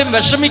നിങ്ങൾ ആരും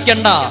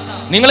വിഷമിക്കണ്ട.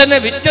 നിങ്ങൾ എന്നെ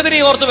വിറ്റതിനെ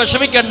ഓർത്ത്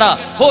വിഷമിക്കണ്ട.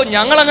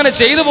 ഞങ്ങൾ അങ്ങനെ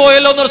ചെയ്തു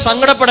പോയല്ലോ എന്നൊരു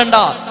സങ്കടപ്പെടണ്ട.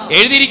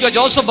 എഴുതിയിരിക്കുക.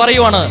 ജോസഫ്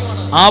പറയുവാണ്,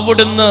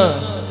 അവിടുന്ന്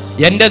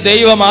എന്റെ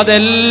ദൈവം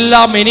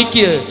അതെല്ലാം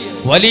എനിക്ക്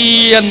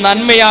വലിയ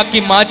നന്മയാക്കി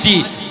മാറ്റി.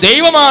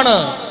 ദൈവമാണ്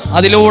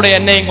അതിലൂടെ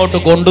എന്നെ ഇങ്ങോട്ട്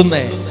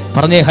കൊണ്ടുവന്നേ.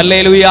 പറഞ്ഞേ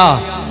ഹല്ലേലൂയ.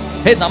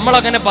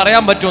 നമ്മളങ്ങനെ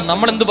പറയാൻ പറ്റുമോ?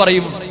 നമ്മൾ എന്ത്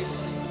പറയും?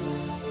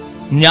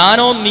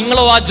 ഞാനോ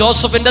നിങ്ങളോ ആ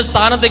ജോസഫിന്റെ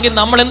സ്ഥാനത്തെങ്കിൽ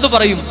നമ്മൾ എന്ത്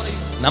പറയും?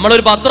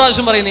 നമ്മളൊരു 10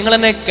 പ്രാവശ്യം പറയും, നിങ്ങൾ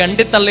എന്നെ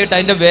കണ്ടിത്തള്ളിയിട്ട്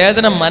അതിന്റെ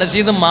വേദന മനസ്സിൽ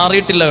നിന്ന്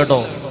മാറിയിട്ടില്ല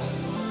കേട്ടോ,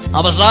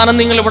 അവസാനം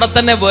നിങ്ങൾ ഇവിടെ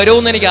തന്നെ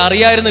വരുമെന്ന് എനിക്ക്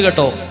അറിയായിരുന്നു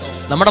കേട്ടോ.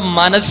 നമ്മുടെ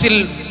മനസ്സിൽ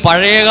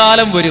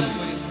പഴയകാലം വരും.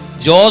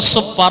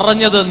 ജോസഫ്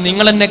പറഞ്ഞത്,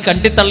 നിങ്ങൾ എന്നെ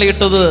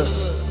കണ്ടിത്തള്ളിയിട്ടത്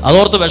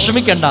അതോർത്ത്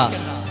വിഷമിക്കണ്ട,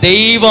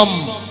 ദൈവം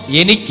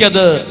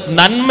എനിക്കത്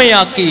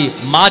നന്മയാക്കി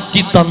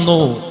മാറ്റി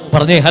തന്നു.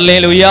 പറഞ്ഞേ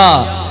ഹല്ലേലൂയ.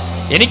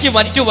 എനിക്ക്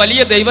മറ്റു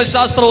വലിയ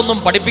ദൈവശാസ്ത്രമൊന്നും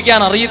പഠിപ്പിക്കാൻ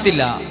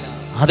അറിയത്തില്ല,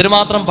 അതിന്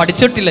മാത്രം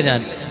പഠിച്ചിട്ടില്ല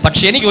ഞാൻ.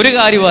 പക്ഷെ എനിക്ക് ഒരു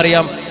കാര്യം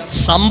അറിയാം,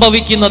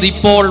 സംഭവിക്കുന്നത്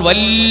ഇപ്പോൾ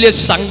വലിയ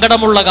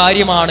സങ്കടമുള്ള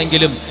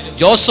കാര്യമാണെങ്കിലും,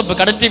 ജോസഫ്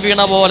കിണറ്റി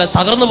വീണ പോലെ,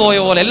 തകർന്നു പോയ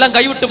പോലെ, എല്ലാം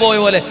കൈവിട്ടു പോയ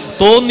പോലെ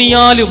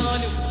തോന്നിയാലും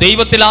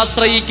ദൈവത്തിൽ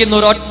ആശ്രയിക്കുന്ന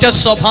ഒരൊറ്റ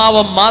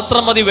സ്വഭാവം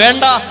മാത്രം മതി.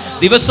 വേണ്ട,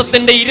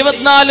 ദിവസത്തിന്റെ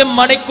 24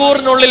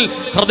 മണിക്കൂറിനുള്ളിൽ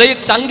ഹൃദയ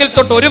ചങ്കിൽ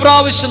തൊട്ട് ഒരു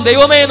പ്രാവശ്യം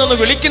ദൈവമേ എന്നൊന്ന്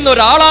വിളിക്കുന്ന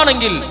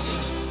ഒരാളാണെങ്കിൽ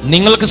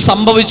നിങ്ങൾക്ക്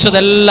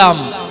സംഭവിച്ചതെല്ലാം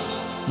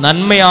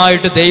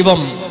നന്മയായിട്ട്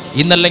ദൈവം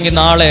ഇന്നല്ലെങ്കിൽ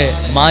നാളെ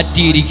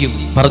മാറ്റിയിരിക്കും.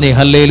 പറഞ്ഞേ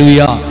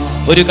ഹല്ലേലൂയ.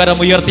 ഒരു കരം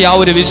ഉയർത്തി ആ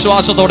ഒരു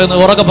വിശ്വാസത്തോടെ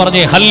ഉറക്കെ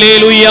പറഞ്ഞേ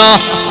ഹല്ലേലൂയ,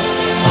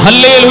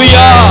 ഹല്ലേലൂയ,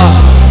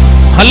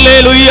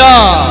 ഹല്ലേലൂയ.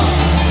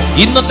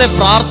 ഇന്നത്തെ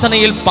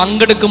പ്രാർത്ഥനയിൽ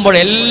പങ്കെടുക്കുമ്പോൾ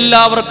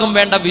എല്ലാവർക്കും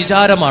വേണ്ട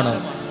വിചാരമാണ്,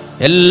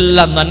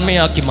 എല്ലാം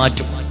നന്മയാക്കി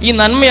മാറ്റും. ഈ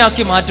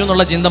നന്മയാക്കി മാറ്റും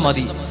എന്നുള്ള ചിന്ത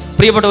മതി.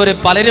 പ്രിയപ്പെട്ടവരെ,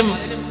 പലരും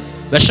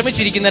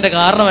വിഷമിച്ചിരിക്കുന്നതിന്റെ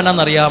കാരണം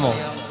എന്നാണെന്നറിയാമോ?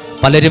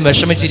 പലരും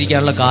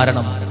വിഷമിച്ചിരിക്കാനുള്ള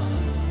കാരണം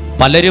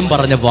പലരും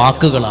പറഞ്ഞ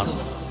വാക്കുകളാണ്.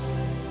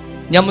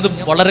 ഞാൻ ഇത്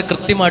വളരെ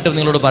കൃത്യമായിട്ട്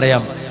നിങ്ങളോട്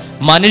പറയാം.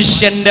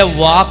 മനുഷ്യന്റെ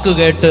വാക്ക്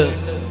കേട്ട്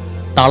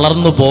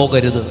തളർന്നു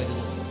പോകരുത്.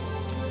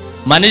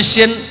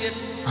 മനുഷ്യൻ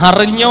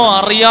അറിഞ്ഞോ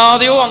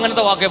അറിയാതെയോ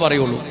അങ്ങനത്തെ വാക്കേ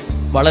പറയുള്ളൂ.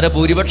 വളരെ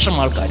ഭൂരിപക്ഷം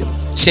ആൾക്കാരും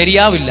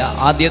ശരിയാവില്ല.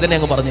 ആദ്യം തന്നെ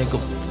അങ്ങ്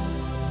പറഞ്ഞേക്കും,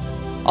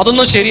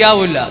 അതൊന്നും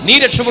ശരിയാവില്ല, നീ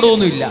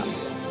രക്ഷപ്പെടുവൊന്നുമില്ല.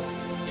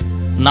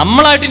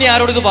 നമ്മളായിട്ട് ഇനി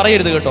ആരോട് ഇത്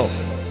പറയരുത് കേട്ടോ.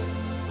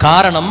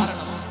 കാരണം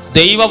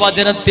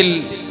ദൈവവചനത്തിൽ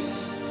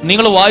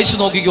നിങ്ങൾ വായിച്ചു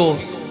നോക്കിക്കോ,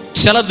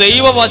 ചില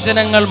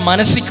ദൈവവചനങ്ങൾ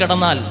മനസ്സിൽ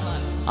കിടന്നാൽ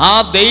ആ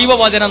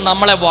ദൈവവചനം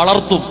നമ്മളെ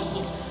വളർത്തും.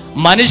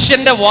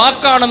 മനുഷ്യന്റെ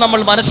വാക്കാണ് നമ്മൾ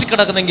മനസ്സിൽ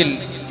കിടക്കുന്നെങ്കിൽ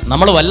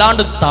നമ്മൾ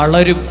വല്ലാണ്ട്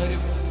തളരും.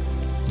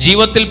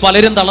 ജീവിതത്തിൽ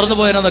പലരും തളർന്നു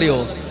പോയെന്നറിയോ?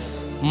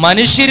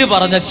 മനുഷ്യര്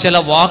പറഞ്ഞ ചില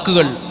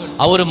വാക്കുകൾ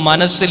അവർ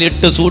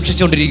മനസ്സിലിട്ട്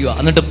സൂക്ഷിച്ചുകൊണ്ടിരിക്കുക,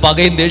 എന്നിട്ട്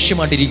പകയും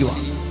ദേഷ്യമായിട്ടിരിക്കുക.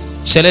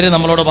 ചിലര്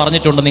നമ്മളോട്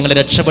പറഞ്ഞിട്ടുണ്ട്, നിങ്ങൾ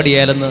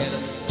രക്ഷപ്പെടുകയല്ലെന്ന്.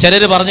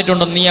 ചിലര്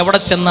പറഞ്ഞിട്ടുണ്ട്, നീ എവിടെ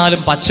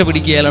ചെന്നാലും പച്ച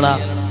പിടിക്കുകയല്ലടാ.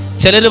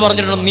 ചിലര്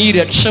പറഞ്ഞിട്ടുണ്ട്, നീ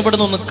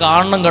രക്ഷപ്പെടുന്നൊന്ന്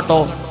കാണണം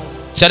കേട്ടോ.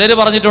 ചിലര്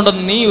പറഞ്ഞിട്ടുണ്ട്,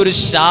 നീ ഒരു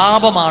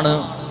ശാപമാണ്,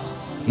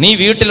 നീ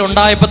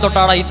വീട്ടിലുണ്ടായപ്പോ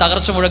തൊട്ടാണ് ഈ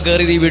തകർച്ച മുഴുവൻ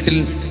കയറിയത് ഈ വീട്ടിൽ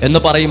എന്ന്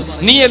പറയും.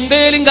 നീ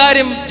എന്തേലും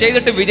കാര്യം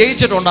ചെയ്തിട്ട്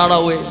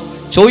വിജയിച്ചിട്ടുണ്ടാടാവേ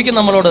ചോദിക്കും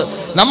നമ്മളോട്.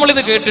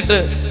 നമ്മളിത് കേട്ടിട്ട്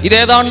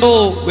ഇതേതാണ്ടോ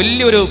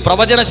വലിയൊരു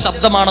പ്രവചന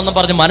ശബ്ദമാണെന്ന്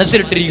പറഞ്ഞ്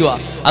മനസ്സിലിട്ടിരിക്കുക.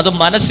 അത്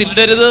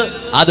മനസ്സിലിടരുത്.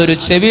 അതൊരു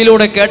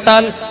ചെവിയിലൂടെ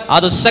കേട്ടാൽ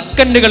അത്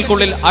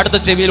സെക്കൻഡുകൾക്കുള്ളിൽ അടുത്ത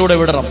ചെവിയിലൂടെ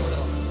വിടണം.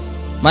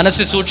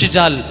 മനസ്സിൽ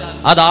സൂക്ഷിച്ചാൽ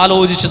അത്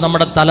ആലോചിച്ച്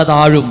നമ്മുടെ തല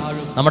താഴും.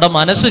 നമ്മുടെ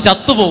മനസ്സ്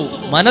ചത്തുപോകും.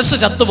 മനസ്സ്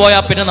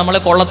ചത്തുപോയാൽ പിന്നെ നമ്മളെ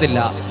കൊള്ളത്തില്ല.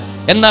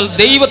 എന്നാൽ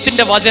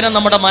ദൈവത്തിന്റെ വചനം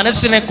നമ്മുടെ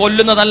മനസ്സിനെ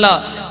കൊല്ലുന്നതല്ല.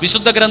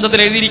 വിശുദ്ധ ഗ്രന്ഥത്തിൽ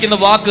എഴുതിയിരിക്കുന്ന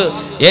വാക്ക്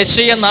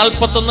യെശയ്യാ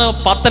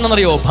 41:10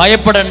 എന്നറിയോ?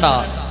 ഭയപ്പെടേണ്ട,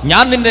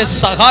 ഞാൻ നിന്നെ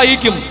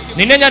സഹായിക്കും,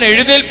 നിന്നെ ഞാൻ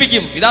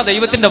എഴുന്നേൽപ്പിക്കും. ഇതാ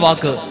ദൈവത്തിന്റെ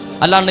വാക്ക്.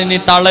 അല്ലാണ്ട് നീ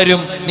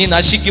തളരും, നീ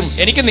നശിക്കും.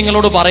 എനിക്ക്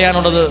നിങ്ങളോട്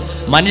പറയാനുള്ളത്,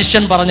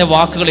 മനുഷ്യൻ പറഞ്ഞ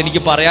വാക്കുകൾ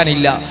എനിക്ക്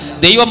പറയാനില്ല.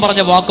 ദൈവം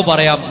പറഞ്ഞ വാക്ക്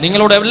പറയാം.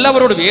 നിങ്ങളോട്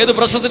എല്ലാവരോടും, ഏത്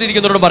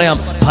പ്രശ്നത്തിലിരിക്കുന്നവരോട് പറയാം,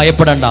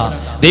 ഭയപ്പെടേണ്ട,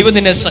 ദൈവം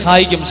നിന്നെ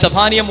സഹായിക്കും.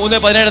 സെഫാനിയ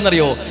 3:17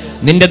 എന്നറിയോ?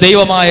 നിന്റെ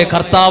ദൈവമായ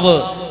കർത്താവ്,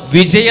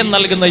 വിജയം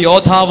നൽകുന്ന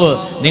യോദ്ധാവ്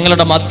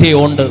നിങ്ങളുടെ മധ്യേ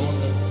ഉണ്ട്.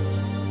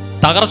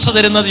 തകർച്ച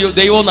തരുന്ന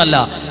ദൈവമെന്നല്ല,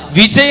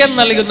 വിജയം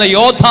നൽകുന്ന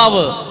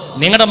യോദ്ധാവ്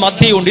നിങ്ങളുടെ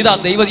മധ്യയുണ്ട്. ഇതാ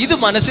ദൈവം. ഇത്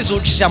മനസ്സിൽ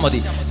സൂക്ഷിച്ചാൽ മതി.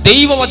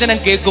 ദൈവവചനം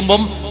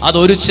കേൾക്കുമ്പം അത്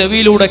ഒരു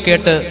ചെവിയിലൂടെ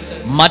കേട്ട്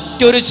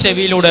മറ്റൊരു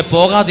ചെവിയിലൂടെ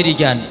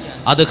പോകാതിരിക്കാൻ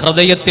അത്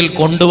ഹൃദയത്തിൽ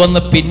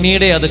കൊണ്ടുവന്ന്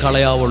പിന്നീടേ അത്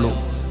കളയാവുള്ളൂ.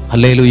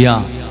 ഹല്ലേലൂയ.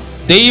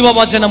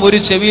 ദൈവവചനം ഒരു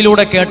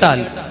ചെവിയിലൂടെ കേട്ടാൽ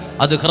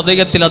അത്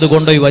ഹൃദയത്തിൽ അത്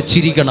കൊണ്ടുപോയി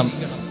വച്ചിരിക്കണം.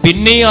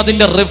 പിന്നെയും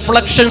അതിന്റെ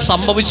റിഫ്ലക്ഷൻ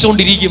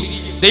സംഭവിച്ചുകൊണ്ടിരിക്കും.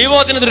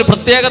 ദൈവവചനത്തിന് ഒരു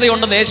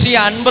പ്രത്യേകതയുണ്ടെന്ന്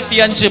യെശയ്യാ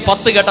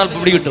 55:10 കേട്ടാൽ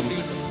പിടികിട്ടും.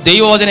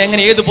 ദൈവവചനം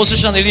എങ്ങനെ, ഏത്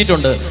പൊസിഷൻ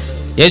എഴുതിയിട്ടുണ്ട്?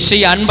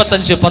 യെശയ്യാ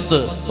 55:10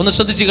 ഒന്ന്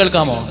ശ്രദ്ധിച്ച്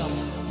കേൾക്കാമോ?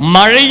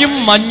 മഴയും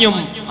മഞ്ഞും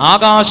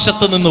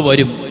ആകാശത്ത് നിന്ന്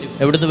വരും.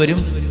 എവിടുന്ന് വരും?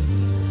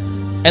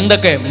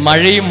 എന്തൊക്കെ?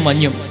 മഴയും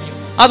മഞ്ഞും.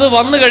 അത്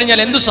വന്നു കഴിഞ്ഞാൽ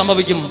എന്തു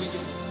സംഭവിക്കും?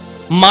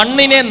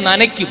 മണ്ണിനെ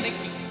നനയ്ക്കും,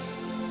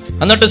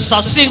 എന്നിട്ട്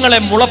സസ്യങ്ങളെ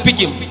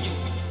മുളപ്പിക്കും,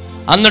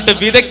 എന്നിട്ട്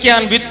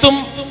വിതയ്ക്കാൻ വിത്തും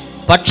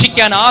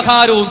ഭക്ഷിക്കാൻ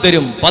ആഹാരവും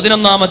തരും.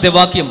 11ാമത്തെ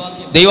വാക്യം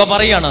ദൈവം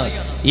പറയാണ്,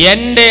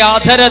 എന്റെ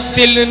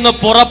അധരത്തിൽ നിന്ന്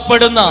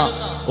പുറപ്പെടുന്ന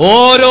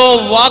ഓരോ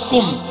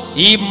വാക്കും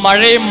ഈ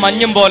മഴയും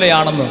മഞ്ഞും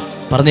പോലെയാണെന്ന്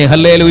പറഞ്ഞേ.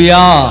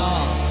 ഹല്ലേലൂയാ.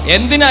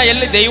 എന്തിനാ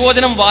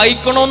ദൈവവചനം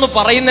വായിക്കണോന്ന്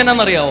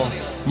പറയുന്നതെന്നറിയാവോ?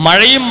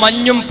 മഴയും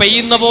മഞ്ഞും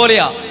പെയ്യുന്ന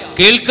പോലെയാ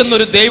കേൾക്കുന്ന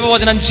ഒരു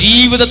ദൈവവചനം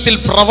ജീവിതത്തിൽ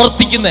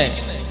പ്രവർത്തിക്കുന്നേ.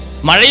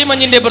 മഴയും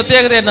മഞ്ഞിന്റെ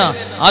പ്രത്യേകത എന്നാ?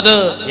 അത്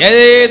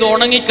ഏത്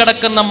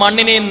ഉണങ്ങിക്കിടക്കുന്ന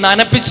മണ്ണിനെ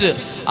നനപ്പിച്ച്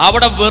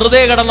അവിടെ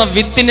വെറുതെ കിടന്ന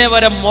വിത്തിനെ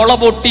വരെ മുള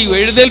പൊട്ടി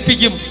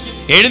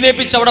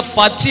എഴുന്നേൽപ്പിച്ച് അവിടെ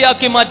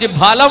പച്ചയാക്കി മാറ്റി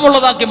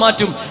ഫലമുള്ളതാക്കി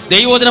മാറ്റും.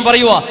 ദൈവവചനം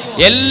പറയുക,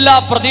 എല്ലാ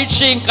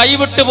പ്രതീക്ഷയും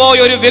കൈവിട്ടു പോയ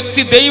ഒരു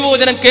വ്യക്തി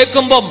ദൈവവചനം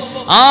കേൾക്കുമ്പം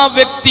ആ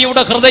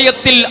വ്യക്തിയുടെ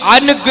ഹൃദയത്തിൽ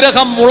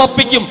അനുഗ്രഹം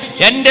മുളപ്പിക്കും.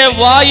 എന്റെ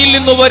വായിൽ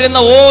നിന്ന് വരുന്ന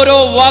ഓരോ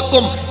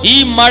വാക്കും ഈ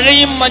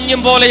മഴയും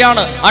മഞ്ഞും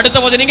പോലെയാണ്. അടുത്ത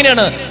വചനം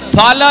ഇങ്ങനെയാണ്,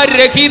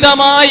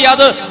 ഫലരഹിതമായി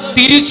അത്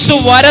തിരിച്ചു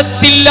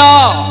വരത്തില്ല.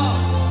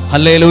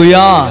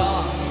 ഹല്ലേലൂയാ.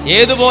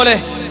 ഏതുപോലെ?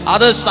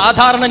 അത്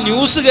സാധാരണ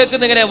ന്യൂസ്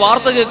കേൾക്കുന്ന ഇങ്ങനെ,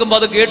 വാർത്ത കേൾക്കുമ്പോൾ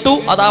അത് കേട്ടു,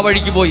 അത് ആ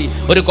വഴിക്ക് പോയി.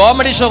 ഒരു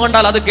കോമഡി ഷോ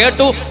കണ്ടാൽ അത്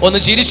കേട്ടു, ഒന്ന്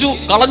ചിരിച്ചു,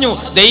 കളഞ്ഞു.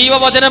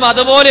 ദൈവവചനം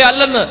അതുപോലെ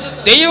അല്ലെന്ന്.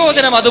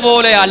 ദൈവവചനം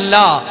അതുപോലെ അല്ല.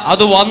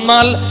 അത്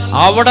വന്നാൽ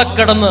അവിടെ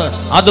കിടന്ന്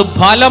അത്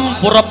ഫലം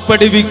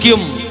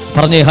പുറപ്പെടുവിക്കും.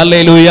 പറഞ്ഞേ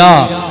ഹല്ലേലൂയാ.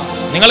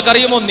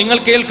 നിങ്ങൾക്കറിയുമോ, നിങ്ങൾ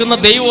കേൾക്കുന്ന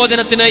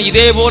ദൈവവചനത്തിന്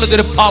ഇതേപോലത്തെ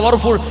ഒരു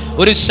പവർഫുൾ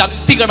ഒരു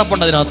ശക്തി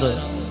കിടപ്പുണ്ട് അതിനകത്ത്.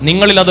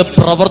 നിങ്ങളിൽ അത്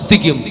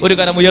പ്രവർത്തിക്കും. ഒരു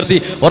കരം ഉയർത്തി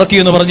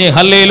ഉറക്കിയെന്ന് പറഞ്ഞേ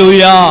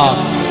ഹല്ലേലൂയാ.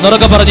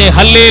 നിറക്കെ പറഞ്ഞേ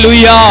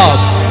ഹല്ലേലൂയാ,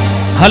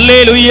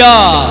 ഹല്ലേലൂയാ.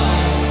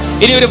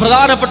 ഇനി ഒരു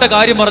പ്രധാനപ്പെട്ട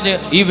കാര്യം പറഞ്ഞ്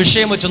ഈ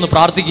വിഷയം വെച്ചൊന്ന്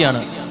പ്രാർത്ഥിക്കുകയാണ്.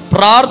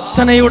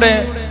 പ്രാർത്ഥനയുടെ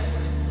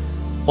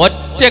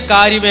ഒറ്റ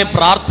കാര്യമേ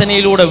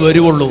പ്രാർത്ഥനയിലൂടെ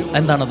വരുവുള്ളൂ.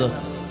 എന്താണത്?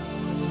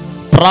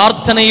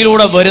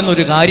 പ്രാർത്ഥനയിലൂടെ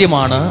വരുന്നൊരു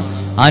കാര്യമാണ്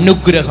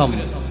അനുഗ്രഹം.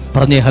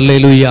 പറഞ്ഞേ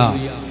ഹല്ലേലൂയാ.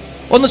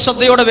 ഒന്ന്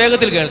ശ്രദ്ധയോടെ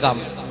വേഗത്തിൽ കേൾക്കാം.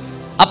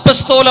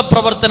 അപ്പസ്തോല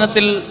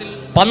പ്രവർത്തനത്തിൽ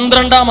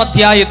 12ാം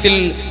അധ്യായത്തിൽ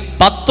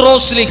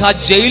പത്രോസ്ലീഹ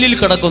ജയിലിൽ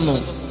കിടക്കുന്നു.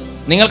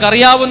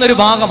 നിങ്ങൾക്കറിയാവുന്ന ഒരു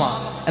ഭാഗമാണ്,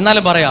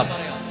 എന്നാലും പറയാം.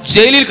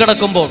 ജയിലിൽ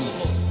കിടക്കുമ്പോൾ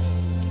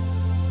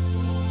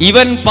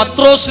ഇവൻ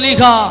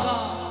പത്രോസ്ലീഹ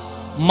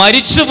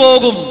മരിച്ചു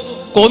പോകും,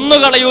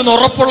 കൊന്നുകളയുമെന്ന്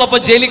ഉറപ്പുള്ളപ്പോൾ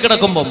ജയിലിൽ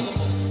കിടക്കുമ്പം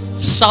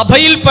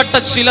സഭയിൽപ്പെട്ട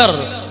ചിലർ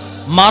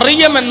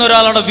മറിയം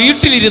എന്നൊരാളുടെ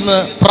വീട്ടിലിരുന്ന്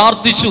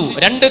പ്രാർത്ഥിച്ചു.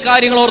 2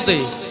 കാര്യങ്ങൾ ഓർത്ത്.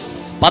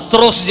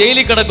 പത്രോസ്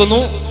ജയിലിൽ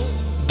കിടക്കുന്നു,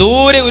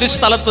 ദൂരെ ഒരു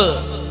സ്ഥലത്ത്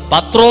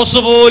പത്രോസ്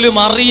പോലും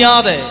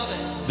അറിയാതെ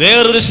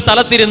വേറൊരു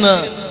സ്ഥലത്തിരുന്ന്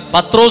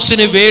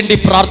പത്രോസിന് വേണ്ടി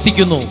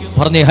പ്രാർത്ഥിക്കുന്നു.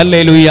 പറഞ്ഞേ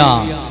ഹല്ലേലൂയാ.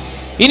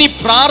 ഇനി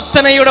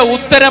പ്രാർത്ഥനയുടെ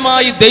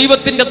ഉത്തരമായി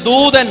ദൈവത്തിന്റെ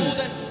ദൂതൻ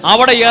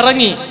അവിടെ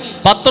ഇറങ്ങി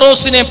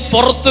പത്രോസിനെ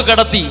പുറത്തു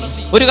കടത്തി.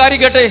 ഒരു കാര്യം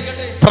കേട്ടെ,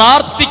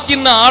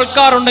 പ്രാർത്ഥിക്കുന്ന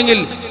ആൾക്കാരുണ്ടെങ്കിൽ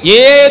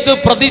ഏത്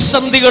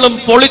പ്രതിസന്ധികളും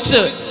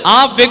പൊളിച്ച് ആ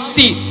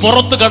വ്യക്തി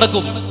പുറത്തു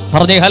കടക്കും.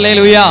 പറഞ്ഞേ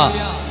ഹല്ലേലൂയാ.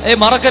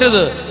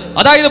 മറക്കരുത്.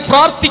 അതായത്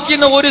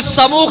പ്രാർത്ഥിക്കുന്ന ഒരു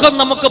സമൂഹം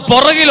നമുക്ക്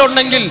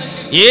പുറകിലുണ്ടെങ്കിൽ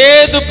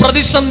ഏത്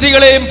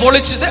പ്രതിസന്ധികളെയും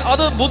പൊളിച്ച്,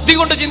 അത് ബുദ്ധി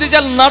കൊണ്ട്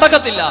ചിന്തിച്ചാൽ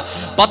നടക്കത്തില്ല.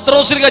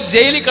 പത്രോസ്ലീഹ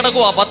ജയിലിൽ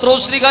കിടക്കുക.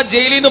 പത്രോസ്ലീഹ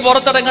ജയിലിൽ നിന്ന്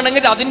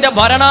പുറത്തിറങ്ങണമെങ്കിൽ അതിന്റെ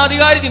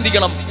ഭരണാധികാരി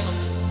ചിന്തിക്കണം,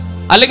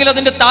 അല്ലെങ്കിൽ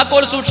അതിന്റെ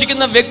താക്കോൽ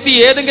സൂക്ഷിക്കുന്ന വ്യക്തി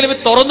ഏതെങ്കിലും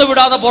തുറന്നു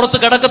വിടാതെ പുറത്ത്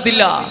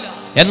കിടക്കത്തില്ല.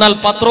 എന്നാൽ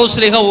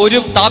പത്രോസ്ലീഹ ഒരു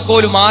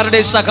താക്കോലും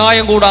ആരുടെ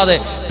സഹായം കൂടാതെ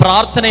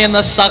പ്രാർത്ഥന എന്ന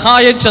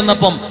സഹായം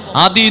ചെന്നപ്പം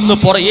അതിൽ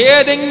നിന്ന്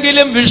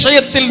ഏതെങ്കിലും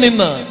വിഷയത്തിൽ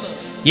നിന്ന്,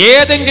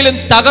 ഏതെങ്കിലും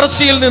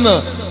തകർച്ചയിൽ നിന്ന്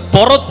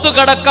പുറത്തു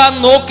കടക്കാൻ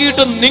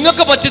നോക്കിയിട്ട്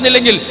നിങ്ങൾക്ക്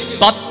പറ്റുന്നില്ലെങ്കിൽ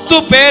 10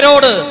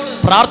 പേരോട്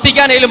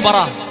പ്രാർത്ഥിക്കാനേലും പറ.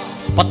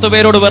 10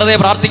 പേരോട് വെറുതെ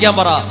പ്രാർത്ഥിക്കാൻ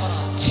പറ.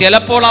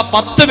 ചിലപ്പോൾ ആ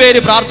 10 പേര്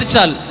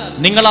പ്രാർത്ഥിച്ചാൽ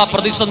നിങ്ങൾ ആ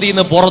പ്രതിസന്ധിയിൽ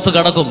നിന്ന് പുറത്തു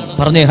കടക്കും.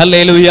 പറഞ്ഞേ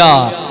ഹല്ലേലൂയ.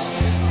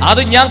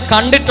 അത് ഞാൻ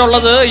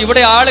കണ്ടിട്ടുള്ളത്.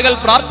 ഇവിടെ ആളുകൾ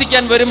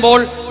പ്രാർത്ഥിക്കാൻ വരുമ്പോൾ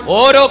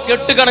ഓരോ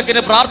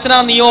കെട്ടുകണക്കിന് പ്രാർത്ഥനാ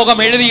നിയോഗം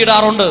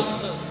എഴുതിയിടാറുണ്ട്.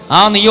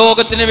 ആ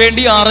നിയോഗത്തിന്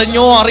വേണ്ടി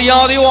അറിഞ്ഞോ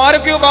അറിയാതെയോ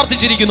ആരൊക്കെയോ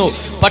പ്രാർത്ഥിച്ചിരിക്കുന്നു.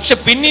 പക്ഷെ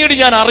പിന്നീട്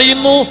ഞാൻ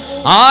അറിയുന്നു,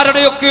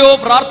 ആരുടെയൊക്കെയോ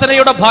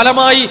പ്രാർത്ഥനയുടെ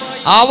ഫലമായി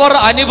അവർ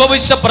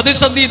അനുഭവിച്ച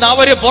പ്രതിസന്ധി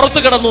അവര് പുറത്തു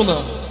കിടന്നു.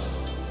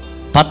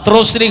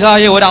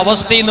 പത്രോസ്ലിഹായെ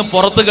ഒരവസ്ഥയിൽ നിന്ന്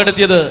പുറത്തു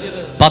കിടത്തിയത്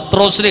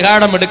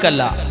പത്രോസ്ലിഹായുടെ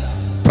മിടുക്കല്ല,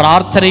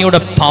 പ്രാർത്ഥനയുടെ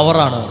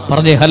പവറാണ്.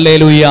 പറഞ്ഞേ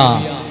ഹല്ലേലൂയ.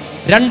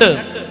 2,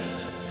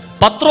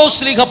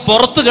 പത്രോസ്ലിഹ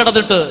പുറത്തു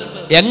കിടന്നിട്ട്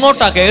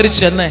എങ്ങോട്ടാ കയറി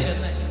ചെന്നേ?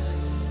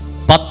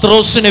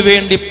 പത്രോസിന്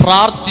വേണ്ടി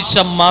പ്രാർത്ഥിച്ച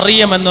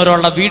മറിയം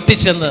എന്നൊരാളുടെ വീട്ടിൽ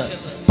ചെന്ന്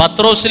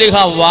പത്രോസ്ലിഹ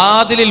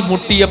വാതിലിൽ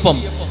മുട്ടിയപ്പം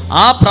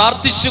ആ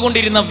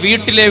പ്രാർത്ഥിച്ചുകൊണ്ടിരുന്ന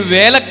വീട്ടിലെ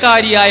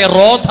വേലക്കാരിയായ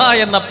റോധ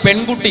എന്ന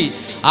പെൺകുട്ടി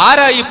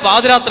ആരായി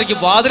പാതിരാത്രിക്ക്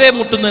വാതിലെ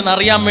മുട്ടുന്നതെന്ന്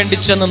അറിയാൻ വേണ്ടി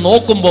ചെന്ന്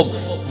നോക്കുമ്പോൾ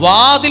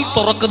വാതിൽ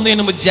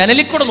തുറക്കുന്നതിന് മുമ്പ്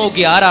ജനലിക്കൂടെ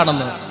നോക്കി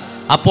ആരാണെന്ന്.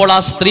 അപ്പോൾ ആ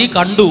സ്ത്രീ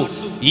കണ്ടു,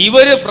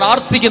 ഇവര്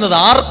പ്രാർത്ഥിക്കുന്നത്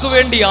ആർക്കു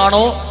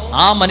വേണ്ടിയാണോ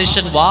ആ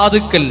മനുഷ്യൻ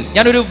വാതിക്കൽ.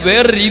 ഞാനൊരു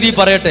വേറെ രീതി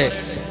പറയട്ടെ,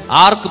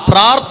 ആർക്ക്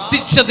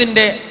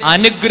പ്രാർത്ഥിച്ചതിന്റെ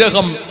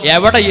അനുഗ്രഹം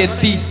എവിടെ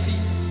എത്തി?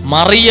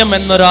 മറിയം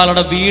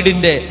എന്നൊരാളുടെ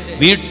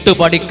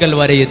വീട്ടുപടിക്കൽ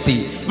വരെ എത്തി.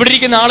 ഇവിടെ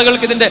ഇരിക്കുന്ന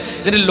ആളുകൾക്ക് ഇതിന്റെ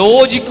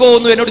ലോജിക്കോ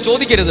ഒന്നും എന്നോട്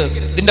ചോദിക്കരുത്,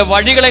 ഇതിന്റെ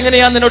വഴികൾ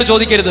എങ്ങനെയാന്ന് എന്നോട്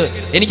ചോദിക്കരുത്.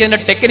 എനിക്ക് അതിന്റെ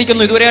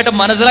ടെക്നിക്കൊന്നും ഇതുവരെയായിട്ട്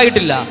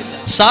മനസ്സിലായിട്ടില്ല.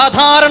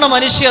 സാധാരണ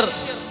മനുഷ്യർ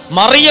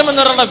മറിയം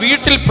എന്നൊരാളുടെ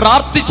വീട്ടിൽ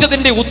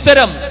പ്രാർത്ഥിച്ചതിന്റെ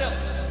ഉത്തരം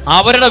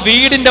അവരുടെ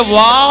വീടിന്റെ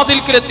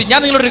വാതിൽക്കലെത്തി. ഞാൻ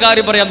നിങ്ങളൊരു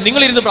കാര്യം പറയാം,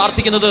 നിങ്ങൾ ഇരുന്ന്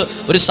പ്രാർത്ഥിക്കുന്നത്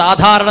ഒരു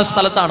സാധാരണ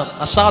സ്ഥലത്താണ്,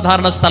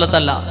 അസാധാരണ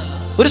സ്ഥലത്തല്ല.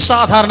 ഒരു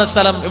സാധാരണ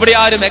സ്ഥലം. ഇവിടെ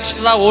ആരും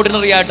എക്സ്ട്രാ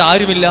ഓർഡിനറി ആയിട്ട്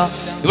ആരുമില്ല.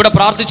 ഇവിടെ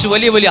പ്രാർത്ഥിച്ച്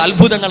വലിയ വലിയ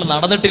അത്ഭുതങ്ങൾ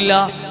നടന്നിട്ടില്ല.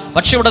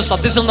 പക്ഷെ ഇവിടെ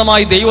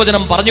സത്യസന്ധമായി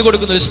ദൈവവചനം പറഞ്ഞു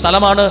കൊടുക്കുന്ന ഒരു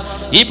സ്ഥലമാണ്.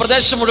 ഈ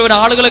പ്രദേശം മുഴുവൻ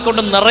ആളുകളെ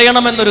കൊണ്ട്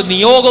നിറയണമെന്നൊരു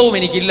നിയോഗവും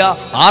എനിക്കില്ല,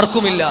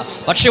 ആർക്കുമില്ല.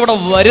 പക്ഷെ ഇവിടെ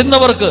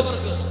വരുന്നവർക്ക്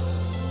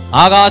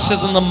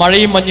ആകാശത്തു നിന്ന്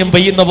മഴയും മഞ്ഞും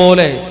പെയ്യുന്ന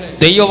പോലെ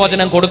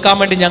ദൈവവചനം കൊടുക്കാൻ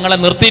വേണ്ടി ഞങ്ങളെ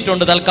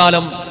നിർത്തിയിട്ടുണ്ട്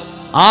തൽക്കാലം.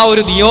 ആ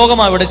ഒരു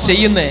നിയോഗമാണ് ഇവിടെ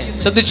ചെയ്യുന്നേ.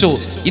 ശ്രദ്ധിച്ചു,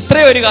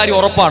 ഇത്രയും ഒരു കാര്യം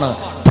ഉറപ്പാണ്,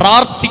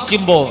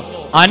 പ്രാർത്ഥിക്കുമ്പോൾ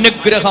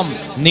അനുഗ്രഹം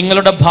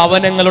നിങ്ങളുടെ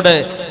ഭവനങ്ങളുടെ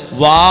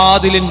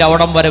വാതിലിന്റെ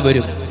അവിടം വരെ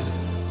വരും.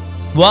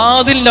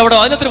 വാതിലിന്റെ അവിടെ,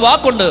 അതിനകത്തൊരു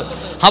വാക്കുണ്ട്,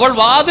 അവൾ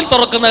വാതിൽ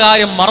തുറക്കുന്ന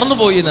കാര്യം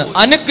മറന്നുപോയിന്ന്.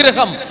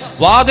 അനുഗ്രഹം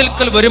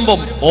വാതിൽക്കൽ വരുമ്പം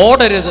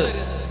ഓടരുത്.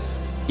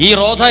 ഈ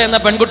റോധ എന്ന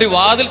പെൺകുട്ടി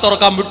വാതിൽ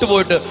തുറക്കാൻ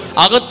വിട്ടുപോയിട്ട്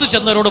അകത്ത്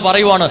ചെന്നവരോട്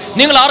പറയുവാണ്,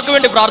 നിങ്ങൾ ആർക്ക്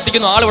വേണ്ടി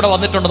പ്രാർത്ഥിക്കുന്നു? ആളിവിടെ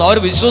വന്നിട്ടുണ്ടെന്ന്. അവർ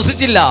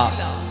വിശ്വസിച്ചില്ല.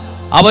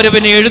 അവര്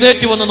പിന്നെ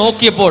എഴുന്നേറ്റ് വന്ന്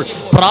നോക്കിയപ്പോൾ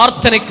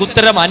പ്രാർത്ഥനയ്ക്ക്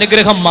ഉത്തരം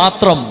അനുഗ്രഹം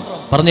മാത്രം.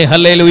 പറഞ്ഞേ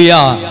ഹല്ലേലൂയ.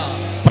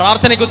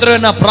 പ്രാർത്ഥനയ്ക്ക് ഉത്തരം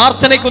എന്നാ?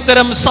 പ്രാർത്ഥനയ്ക്ക്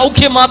ഉത്തരം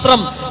സൗഖ്യം മാത്രം,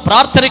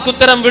 പ്രാർത്ഥനയ്ക്ക്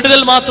ഉത്തരം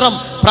വിടുതൽ മാത്രം,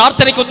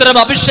 പ്രാർത്ഥനയ്ക്ക് ഉത്തരം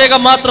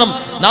അഭിഷേകം മാത്രം.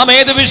 നാം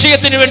ഏത്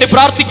വിഷയത്തിന് വേണ്ടി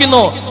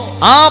പ്രാർത്ഥിക്കുന്നു,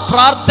 ആ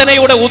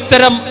പ്രാർത്ഥനയുടെ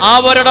ഉത്തരം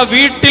അവരുടെ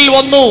വീട്ടിൽ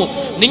വന്നു.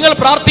 നിങ്ങൾ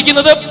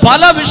പ്രാർത്ഥിക്കുന്നത്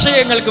പല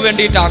വിഷയങ്ങൾക്ക്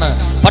വേണ്ടിയിട്ടാണ്.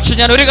 പക്ഷെ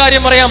ഞാൻ ഒരു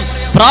കാര്യം പറയാം,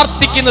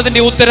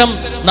 പ്രാർത്ഥിക്കുന്നതിന്റെ ഉത്തരം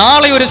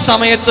നാളെ ഒരു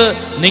സമയത്ത്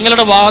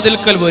നിങ്ങളുടെ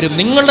വാതിൽക്കൽ വരും,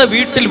 നിങ്ങളുടെ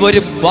വീട്ടിൽ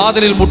വരും.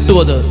 വാതിലിൽ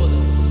മുട്ടുവത്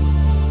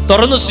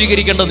തുറന്നു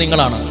സ്വീകരിക്കേണ്ടത്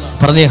നിങ്ങളാണ്.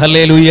 പറഞ്ഞേ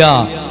ഹല്ലേലൂയ.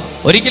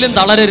 ഒരിക്കലും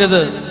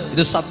തളരരുത്.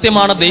 ഇത്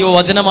സത്യമാണ്,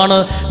 ദൈവവചനമാണ്.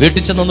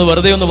 വീട്ടിൽ ചെന്നൊന്ന്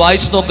വെറുതെ ഒന്ന്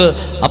വായിച്ചു നോക്ക്.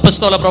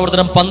 അപ്പസ്തോല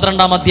പ്രവർത്തനം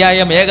 12-ാം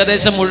അധ്യായം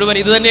ഏകദേശം മുഴുവൻ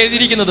ഇത് തന്നെ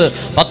എഴുതിയിരിക്കുന്നത്.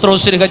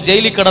 പത്രോസ്ലിഹ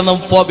ജയിലിൽ കിടന്ന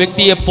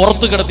വ്യക്തിയെ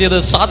പുറത്തു കിടത്തിയത്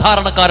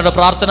സാധാരണക്കാരുടെ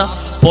പ്രാർത്ഥന.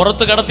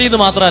 പുറത്തു കിടത്തിയത്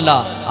മാത്രമല്ല,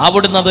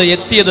 അവിടുന്ന് അത്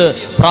എത്തിയത്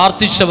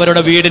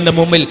പ്രാർത്ഥിച്ചവരുടെ വീടിന്റെ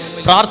മുമ്പിൽ.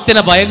 പ്രാർത്ഥന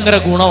ഭയങ്കര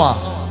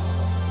ഗുണമാണ്.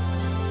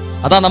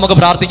 അതാ നമുക്ക്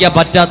പ്രാർത്ഥിക്കാൻ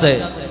പറ്റാത്ത,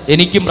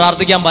 എനിക്കും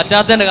പ്രാർത്ഥിക്കാൻ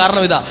പറ്റാത്തതിന്റെ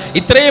കാരണം ഇതാ.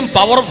 ഇത്രയും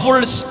പവർഫുൾ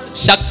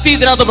ശക്തി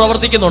ഇതിനകത്ത്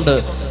പ്രവർത്തിക്കുന്നുണ്ട്.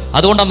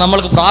 അതുകൊണ്ടാണ്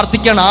നമ്മൾക്ക്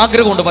പ്രാർത്ഥിക്കാൻ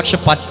ആഗ്രഹമുണ്ട്, പക്ഷെ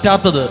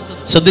പറ്റാത്തത്.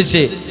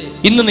 ശ്രദ്ധിച്ചേ,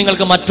 ഇന്ന്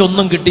നിങ്ങൾക്ക്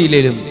മറ്റൊന്നും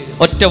കിട്ടിയില്ലേലും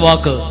ഒറ്റ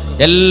വാക്ക്,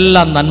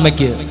 എല്ലാം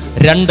നന്മയ്ക്ക്.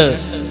 2,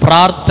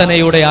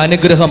 പ്രാർത്ഥനയുടെ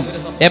അനുഗ്രഹം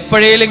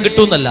എപ്പോഴേലും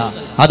കിട്ടുമെന്നല്ല,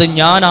 അത്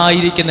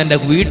ഞാനായിരിക്കുന്ന എൻ്റെ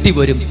വീട്ടിൽ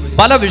വരും.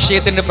 പല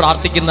വിഷയത്തിന്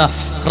പ്രാർത്ഥിക്കുന്ന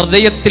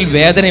ഹൃദയത്തിൽ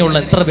വേദനയുള്ള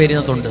എത്ര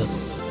പേരിനകത്തുണ്ട്?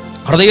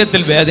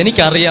 ഹൃദയത്തിൽ വേദന.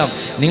 എനിക്കറിയാം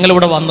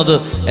നിങ്ങളിവിടെ വന്നത്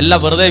എല്ലാം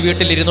വെറുതെ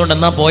വീട്ടിലിരുന്നുകൊണ്ട്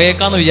എന്നാ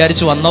പോയേക്കാന്ന്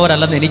വിചാരിച്ച്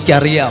വന്നവരല്ലെന്ന്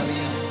എനിക്കറിയാം.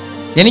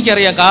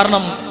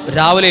 കാരണം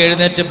രാവിലെ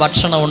എഴുന്നേറ്റ്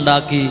ഭക്ഷണം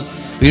ഉണ്ടാക്കി,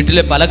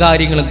 വീട്ടിലെ പല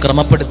കാര്യങ്ങളും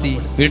ക്രമപ്പെടുത്തി.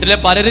 വീട്ടിലെ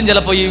പലരും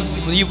ചിലപ്പോൾ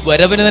ഈ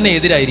വരവിന് തന്നെ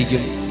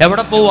എതിരായിരിക്കും.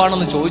 എവിടെ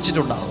പോവുകയാണെന്ന്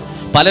ചോദിച്ചിട്ടുണ്ടാകും.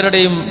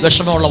 പലരുടെയും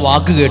വിഷമമുള്ള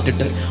വാക്ക്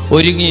കേട്ടിട്ട്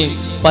ഒരുങ്ങി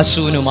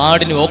പശുവിനും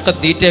ആടിനും ഒക്കെ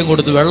തീറ്റയും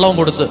കൊടുത്ത് വെള്ളവും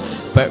കൊടുത്ത്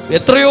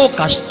എത്രയോ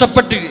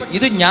കഷ്ടപ്പെട്ട്.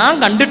 ഇത് ഞാൻ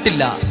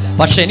കണ്ടിട്ടില്ല,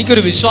 പക്ഷെ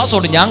എനിക്കൊരു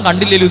വിശ്വാസമുണ്ട്, ഞാൻ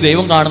കണ്ടില്ലെങ്കിലും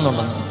ദൈവം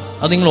കാണുന്നുണ്ടെന്ന്.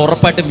 അത് നിങ്ങൾ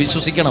ഉറപ്പായിട്ടും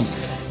വിശ്വസിക്കണം.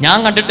 ഞാൻ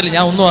കണ്ടിട്ടില്ല,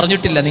 ഞാൻ ഒന്നും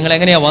അറിഞ്ഞിട്ടില്ല നിങ്ങൾ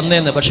എങ്ങനെയാ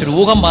വന്നതെന്ന്, പക്ഷെ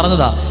രൂപം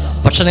പറഞ്ഞതാ.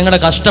 പക്ഷെ നിങ്ങളുടെ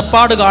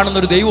കഷ്ടപ്പാട് കാണുന്ന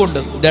ഒരു ദൈവമുണ്ട്.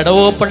 ഇത്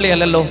എടവപ്പള്ളി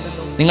അല്ലല്ലോ,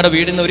 നിങ്ങളുടെ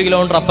വീടിന് 1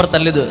 കിലോമീറ്റർ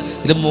അപ്പുറത്തല്ലിത്.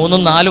 ഇത് 3,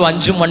 4,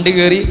 5 വണ്ടി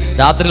കയറി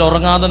രാത്രിയിൽ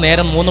ഉറങ്ങാതെ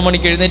നേരം 3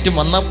 മണിക്ക് എഴുന്നേറ്റ്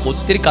വന്ന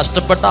ഒത്തിരി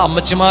കഷ്ടപ്പെട്ട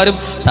അമ്മച്ചിമാരും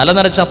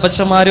തലനരച്ച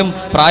അപ്പച്ചമാരും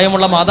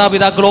പ്രായമുള്ള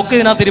മാതാപിതാക്കളും ഒക്കെ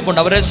ഇതിനകത്ത്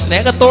ഇരിപ്പുണ്ട്. അവരെ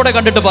സ്നേഹത്തോടെ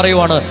കണ്ടിട്ട്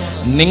പറയുവാണ്,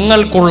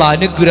 നിങ്ങൾക്കുള്ള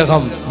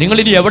അനുഗ്രഹം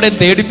നിങ്ങളിനി എവിടെയും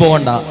തേടി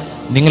പോകണ്ട,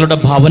 നിങ്ങളുടെ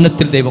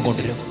ഭവനത്തിൽ ദൈവം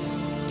കൊണ്ടുവരും.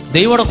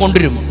 ദൈവം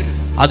കൊണ്ടുവരും.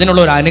 അതിനുള്ള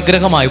ഒരു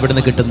അനുഗ്രഹമായി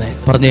ഇവിടുന്ന് കിട്ടുന്നേ.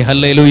 പറഞ്ഞേ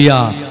ഹല്ലേലൂയ.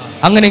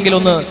 അങ്ങനെയെങ്കിലും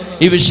ഒന്ന്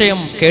ഈ വിഷയം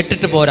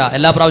കേട്ടിട്ട് പോരാ,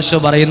 എല്ലാ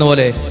പ്രാവശ്യവും പറയുന്ന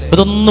പോലെ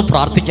ഇതൊന്ന്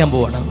പ്രാർത്ഥിക്കാൻ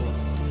പോവാണ്.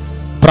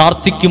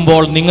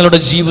 പ്രാർത്ഥിക്കുമ്പോൾ നിങ്ങളുടെ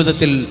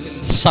ജീവിതത്തിൽ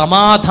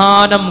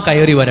സമാധാനം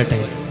കയറി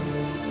വരട്ടെ.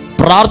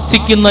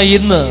 പ്രാർത്ഥിക്കുന്ന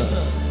ഇന്ന്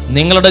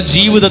നിങ്ങളുടെ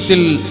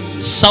ജീവിതത്തിൽ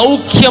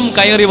സൗഖ്യം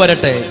കയറി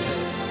വരട്ടെ.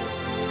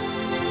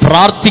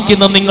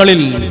 പ്രാർത്ഥിക്കുന്ന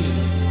നിങ്ങളിൽ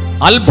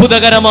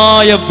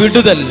അത്ഭുതകരമായ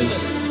വിടുതൽ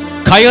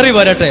കയറി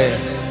വരട്ടെ.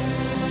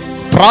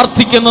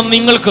 പ്രാർത്ഥിക്കുന്ന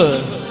നിങ്ങൾക്ക്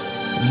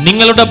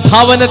നിങ്ങളുടെ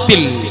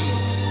ഭവനത്തിൽ,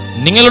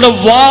 നിങ്ങളുടെ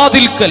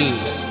വാതിൽക്കൽ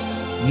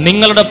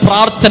നിങ്ങളുടെ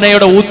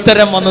പ്രാർത്ഥനയുടെ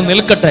ഉത്തരം വന്ന്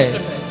നിൽക്കട്ടെ.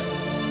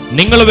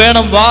 നിങ്ങൾ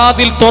വേണം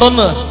വാതിൽ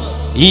തുറന്ന്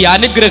ഈ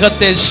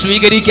അനുഗ്രഹത്തെ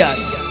സ്വീകരിക്കാൻ.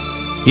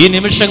 ഈ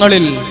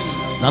നിമിഷങ്ങളിൽ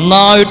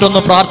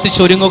നന്നായിട്ടൊന്ന്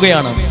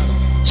പ്രാർത്ഥിച്ചൊരുങ്ങുകയാണ്.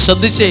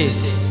 ശ്രദ്ധിച്ചേ,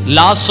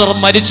 ലാസർ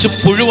മരിച്ചു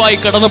പുഴുവായി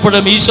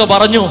കിടന്നപ്പോഴും ഈശോ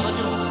പറഞ്ഞു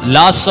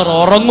ലാസർ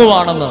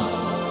ഉറങ്ങുവാണെന്ന്.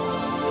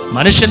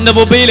 മനുഷ്യന്റെ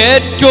മുമ്പിൽ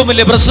ഏറ്റവും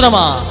വലിയ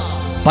പ്രശ്നമാ,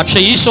 പക്ഷെ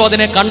ഈശോ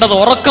അതിനെ കണ്ടത്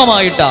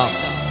ഉറക്കമായിട്ടാ.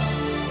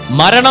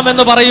 മരണം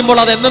എന്ന് പറയുമ്പോൾ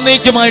അത്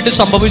എന്നേക്കുമായിട്ട്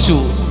സംഭവിച്ചു.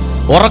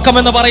 ഉറക്കം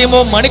എന്ന്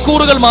പറയുമ്പോൾ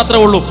മണിക്കൂറുകൾ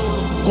മാത്രമേ ഉള്ളൂ,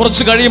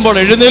 കുറച്ച് കഴിയുമ്പോൾ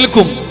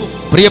എഴുന്നേൽക്കും.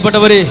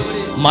 പ്രിയപ്പെട്ടവരെ,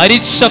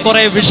 മരിച്ച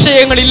കുറെ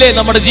വിഷയങ്ങളില്ലേ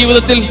നമ്മുടെ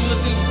ജീവിതത്തിൽ?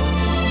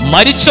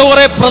 മരിച്ച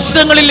കുറെ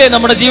പ്രശ്നങ്ങളില്ലേ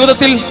നമ്മുടെ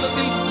ജീവിതത്തിൽ?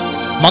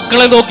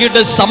 മക്കളെ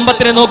നോക്കിയിട്ട്,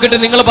 സമ്പത്തിനെ നോക്കിയിട്ട്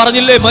നിങ്ങൾ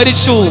പറഞ്ഞില്ലേ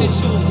മരിച്ചു,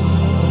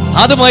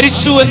 അത്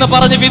മരിച്ചു എന്ന്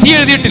പറഞ്ഞ് വിധി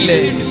എഴുതിയിട്ടില്ലേ?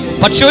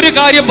 പക്ഷെ ഒരു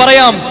കാര്യം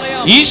പറയാം,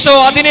 ഈശോ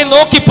അതിനെ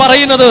നോക്കി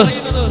പറയുന്നത്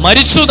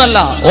മരിച്ചു എന്നല്ല,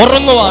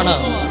 ഉറങ്ങുവാണ്.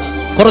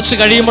 കുറച്ച്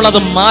കഴിയുമ്പോൾ അത്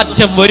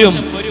മാറ്റം വരും.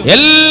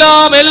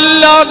 എല്ലാം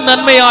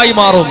നന്മയായി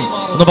മാറും.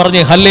 ഒന്ന്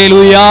പറഞ്ഞേ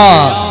ഹല്ലേലൂയാ.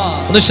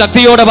 ഒന്ന്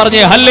ശക്തിയോടെ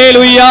പറഞ്ഞേ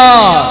ഹല്ലേലൂയാ.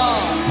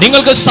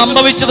 നിങ്ങൾക്ക്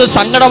സംഭവിച്ചത്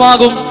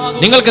സങ്കടമാകും,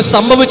 നിങ്ങൾക്ക്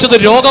സംഭവിച്ചത്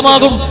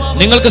രോഗമാകും,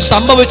 നിങ്ങൾക്ക്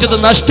സംഭവിച്ചത്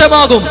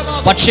നഷ്ടമാകും,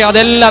 പക്ഷെ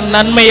അതെല്ലാം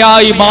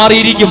നന്മയായി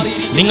മാറിയിരിക്കും.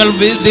 നിങ്ങൾ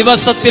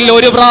ദിവസത്തിൽ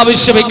ഒരു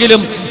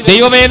പ്രാവശ്യമെങ്കിലും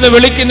ദൈവമേ എന്ന്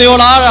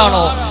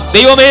വിളിക്കുന്നയാളാണോ?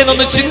 ദൈവമേ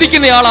എന്നൊന്ന്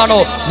ചിന്തിക്കുന്നയാളാണോ?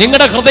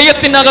 നിങ്ങളുടെ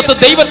ഹൃദയത്തിനകത്ത്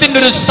ദൈവത്തിന്റെ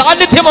ഒരു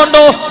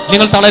സാന്നിധ്യമുണ്ടോ?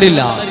 നിങ്ങൾ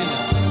തളരില്ല.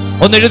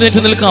 ഒന്ന്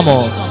എഴുന്നേറ്റ് നിൽക്കാമോ?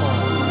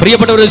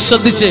 പ്രിയപ്പെട്ടവരെ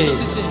ശ്രദ്ധിച്ചേ,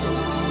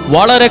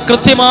 വളരെ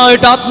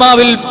കൃത്യമായിട്ട്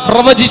ആത്മാവിൽ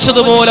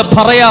പ്രവചിച്ചതുപോലെ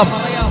പറയാം,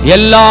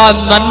 എല്ലാം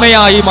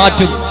നന്മയായി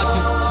മാറ്റും.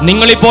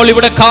 നിങ്ങളിപ്പോൾ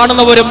ഇവിടെ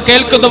കാണുന്നവരും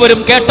കേൾക്കുന്നവരും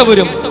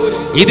കേട്ടവരും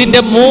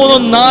ഇതിന്റെ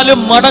 3-4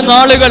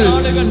 മടങ്ങാളുകൾ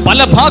പല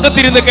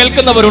ഭാഗത്തിരുന്ന്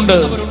കേൾക്കുന്നവരുണ്ട്.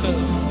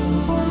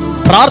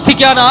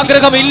 പ്രാർത്ഥിക്കാൻ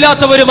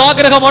ആഗ്രഹമില്ലാത്തവരും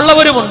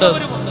ആഗ്രഹമുള്ളവരുമുണ്ട്,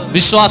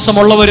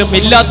 വിശ്വാസമുള്ളവരും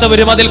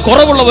ഇല്ലാത്തവരും അതിൽ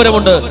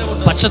കുറവുള്ളവരുമുണ്ട്.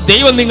 പക്ഷെ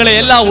ദൈവം നിങ്ങളെ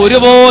എല്ലാം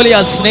ഒരുപോലെയാ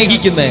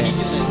സ്നേഹിക്കുന്നേ.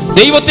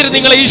 ദൈവത്തിന്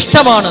നിങ്ങളെ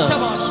ഇഷ്ടമാണ്.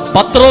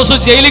 പത്രോസ്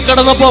ജയിലിൽ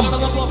കിടന്നപ്പം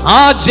ആ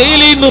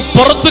ജയിലിൽ നിന്ന്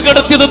പുറത്തു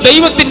കിടത്തിയത്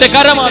ദൈവത്തിന്റെ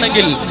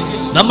കരമാണെങ്കിൽ,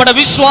 നമ്മുടെ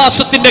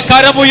വിശ്വാസത്തിന്റെ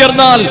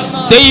കരമുയർന്നാൽ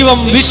ദൈവം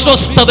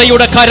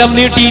വിശ്വസ്തതയുടെ കരം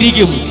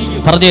നീട്ടിയിരിക്കും.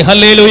 പറഞ്ഞേ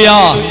ഹല്ലേലൂയാ.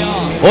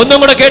 ഒന്നും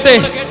കൂടെ കേട്ടെ,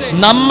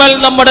 നമ്മൾ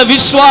നമ്മുടെ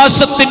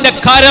വിശ്വാസത്തിന്റെ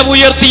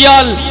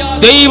കരമുയർത്തിയാൽ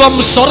ദൈവം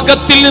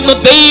സ്വർഗത്തിൽ നിന്ന്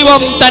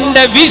ദൈവം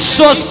തന്റെ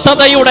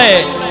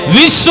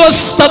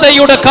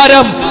വിശ്വസ്തതയുടെ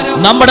കരം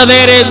നമ്മുടെ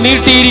നേരെ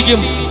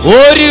നീട്ടിയിരിക്കും.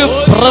 ഒരു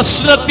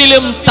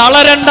പ്രശ്നത്തിലും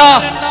തളരണ്ട,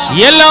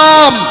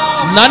 എല്ലാം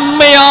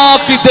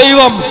നന്മയാക്കി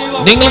ദൈവം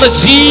നിങ്ങളുടെ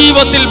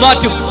ജീവിതത്തിൽ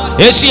മാറ്റും.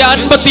 യെശയ്യാ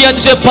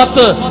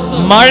 55:10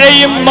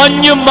 മഴയും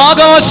മഞ്ഞും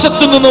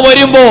ആകാശത്തു നിന്ന്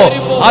വരുമ്പോ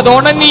അത്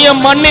ഉണങ്ങിയ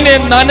മണ്ണിനെ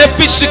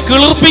നനപ്പിച്ച്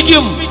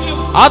കിളിർപ്പിക്കും,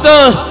 അത്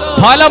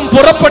ഫലം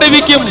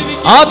പുറപ്പെടുവിക്കും.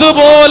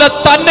 അതുപോലെ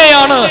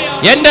തന്നെയാണ്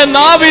എന്റെ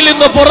നാവിൽ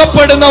നിന്ന്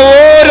പുറപ്പെടുന്ന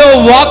ഓരോ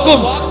വാക്കും,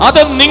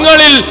 അത്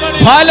നിങ്ങളിൽ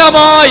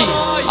ഫലമായി,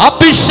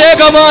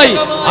 അഭിഷേകമായി,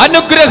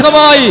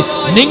 അനുഗ്രഹമായി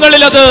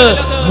നിങ്ങളിൽ അത്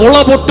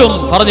മുളപൊട്ടും.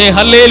 പറഞ്ഞേ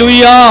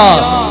ഹല്ലേലൂയാ.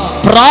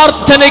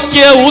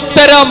 പ്രാർത്ഥനയ്ക്ക്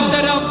ഉത്തരം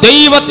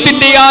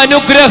ദൈവത്തിന്റെ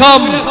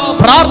അനുഗ്രഹം,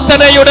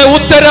 പ്രാർത്ഥനയുടെ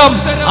ഉത്തരം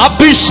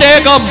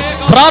അഭിഷേകം.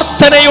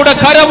 പ്രാർത്ഥനയുടെ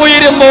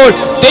കരമുയരുമ്പോൾ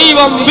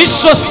ദൈവം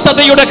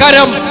വിശ്വസ്തതയുടെ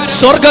കരം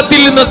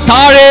സ്വർഗത്തിൽ നിന്ന്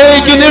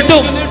താഴേക്ക്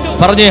നീട്ടും.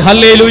 പറഞ്ഞേ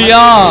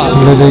ഹല്ലേലൂയാ.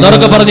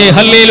 ഉറക്കെ പറഞ്ഞേ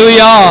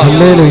ഹല്ലേലൂയാ.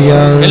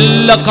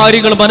 എല്ലാ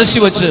കാര്യങ്ങളും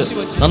മനസ്സിൽ വെച്ച്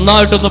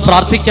നന്നായിട്ടൊന്ന്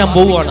പ്രാർത്ഥിക്കാൻ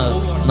പോവുകയാണ്.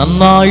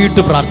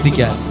 നന്നായിട്ട്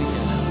പ്രാർത്ഥിക്കാൻ.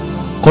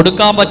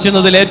 കൊടുക്കാൻ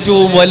പറ്റുന്നതിൽ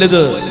ഏറ്റവും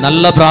വലുത്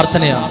നല്ല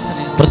പ്രാർത്ഥനയാണ്.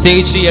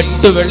 പ്രത്യേകിച്ച്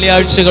 8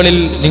 വെള്ളിയാഴ്ചകളിൽ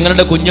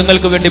നിങ്ങളുടെ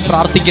കുഞ്ഞുങ്ങൾക്ക് വേണ്ടി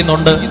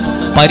പ്രാർത്ഥിക്കുന്നുണ്ട്.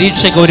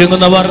 പരീക്ഷയ്ക്ക്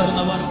ഒരുങ്ങുന്നവർ,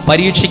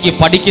 പരീക്ഷയ്ക്ക്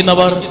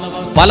പഠിക്കുന്നവർ,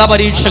 പല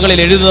പരീക്ഷകളിൽ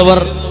എഴുതുന്നവർ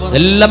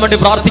എല്ലാം വേണ്ടി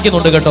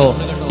പ്രാർത്ഥിക്കുന്നുണ്ട് കേട്ടോ.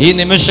 ഈ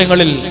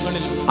നിമിഷങ്ങളിൽ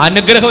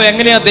അനുഗ്രഹം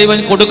എങ്ങനെയാ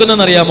ദൈവം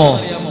കൊടുക്കുന്നതെന്ന് അറിയാമോ?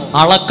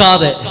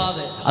 അളക്കാതെ.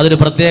 അതൊരു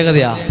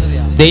പ്രത്യേകതയാ.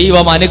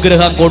 ദൈവം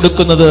അനുഗ്രഹം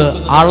കൊടുക്കുന്നത്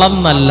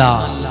അളന്നല്ല,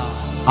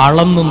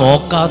 അളന്നു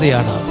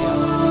നോക്കാതെയാണ്.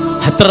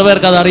 എത്ര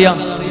പേർക്ക് അതറിയാം?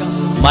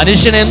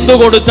 മനുഷ്യൻ എന്തു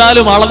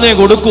കൊടുത്താലും അളന്നേ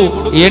കൊടുക്കൂ,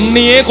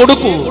 എണ്ണിയേ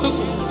കൊടുക്കൂ.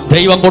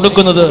 ദൈവം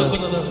കൊടുക്കുന്നത്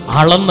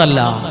അളന്നല്ല,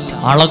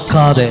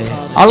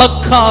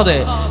 അളക്കാതെ.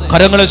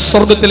 കരങ്ങളെ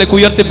സ്വർഗത്തിലേക്ക്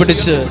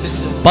ഉയർത്തിപ്പിടിച്ച്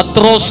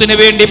പത്രോസിന്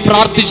വേണ്ടി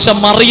പ്രാർത്ഥിച്ച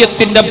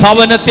മറിയത്തിന്റെ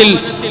ഭവനത്തിൽ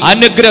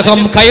അനുഗ്രഹം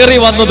കയറി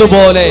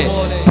വന്നതുപോലെ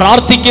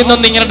പ്രാർത്ഥിക്കുന്ന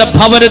നിങ്ങളുടെ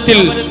ഭവനത്തിൽ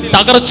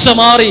തകർച്ച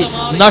മാറി,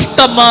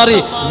 നഷ്ടം മാറി.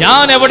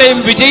 ഞാൻ എവിടെയും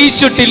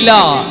വിജയിച്ചിട്ടില്ല,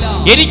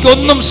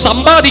 എനിക്കൊന്നും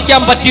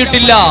സമ്പാദിക്കാൻ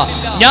പറ്റിയിട്ടില്ല,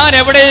 ഞാൻ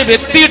എവിടെയും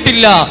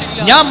എത്തിയിട്ടില്ല,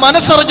 ഞാൻ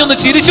മനസ്സറിഞ്ഞൊന്ന്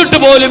ചിരിച്ചിട്ട്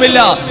പോലുമില്ല,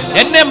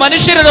 എന്നെ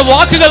മനുഷ്യരുടെ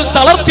വാക്കുകൾ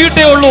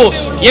തളർത്തിയിട്ടേ ഉള്ളൂ.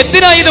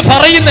 എന്തിനാ ഇത്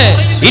പറയുന്നേ?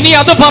 ഇനി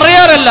അത്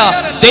പറയാനല്ല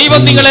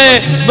ദൈവം നിങ്ങളെ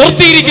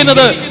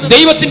നിർത്തിയിരിക്കുന്നത്.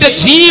 ദൈവത്തിന്റെ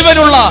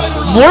ജീവനുള്ള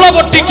മുള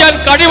പൊട്ടിക്കാൻ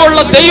കഴിവുള്ള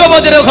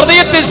ദൈവവചന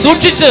ഹൃദയത്തിൽ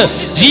സൂക്ഷിച്ച്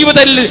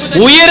ജീവിതത്തിൽ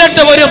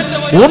ഉയരേണ്ടവരും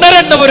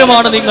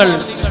ഉണരേണ്ടവരുമാണ് നിങ്ങൾ,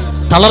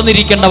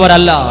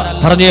 തളർന്നിരിക്കേണ്ടവരല്ല.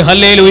 പറഞ്ഞേ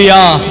ഹല്ലേലൂയ.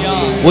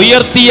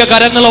 ഉയർത്തിയ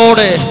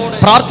കരങ്ങളോടെ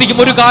പ്രാർത്ഥിക്കും.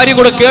 ഒരു കാര്യം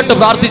കൂടെ കേട്ട്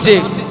പ്രാർത്ഥിച്ചേ.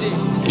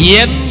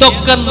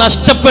 എന്തൊക്കെ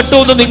നഷ്ടപ്പെട്ടു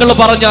എന്ന് നിങ്ങൾ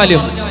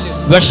പറഞ്ഞാലും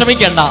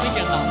വിഷമിക്കേണ്ട.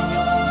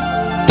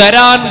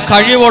 തരാൻ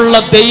കഴിവുള്ള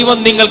ദൈവം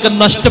നിങ്ങൾക്ക്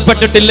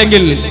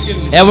നഷ്ടപ്പെട്ടിട്ടില്ലെങ്കിൽ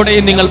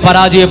എവിടെയും നിങ്ങൾ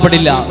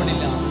പരാജയപ്പെടില്ല.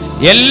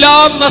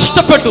 എല്ലാം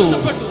നഷ്ടപ്പെട്ടു.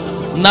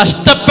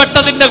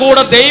 നഷ്ടപ്പെട്ടതിന്റെ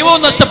കൂടെ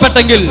ദൈവവും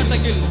നഷ്ടപ്പെട്ടെങ്കിൽ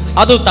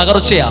അത്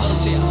തകർച്ചയാ,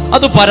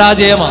 അത്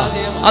പരാജയമാ,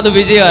 അത്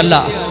വിജയമല്ല.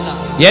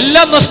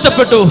 എല്ലാം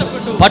നഷ്ടപ്പെട്ടു,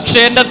 പക്ഷെ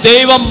എന്റെ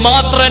ദൈവം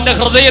മാത്രം എന്റെ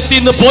ഹൃദയത്തിൽ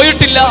നിന്ന്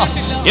പോയിട്ടില്ല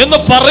എന്ന്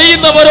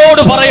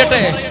പറയുന്നവരോട്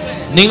പറയട്ടെ,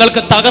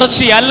 നിങ്ങൾക്ക്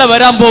തകർച്ചയല്ല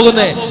വരാൻ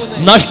പോകുന്നേ.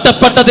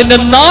 നഷ്ടപ്പെട്ടതിന്റെ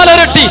 4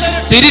 ഇരട്ടി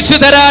തിരിച്ചു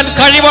തരാൻ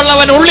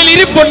കഴിവുള്ളവൻ ഉള്ളിൽ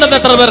ഇരിപ്പുണ്ടെന്ന്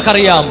എത്ര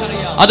പേർക്കറിയാം?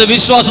 അത്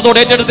വിശ്വാസത്തോടെ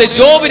ഏറ്റെടുത്ത്.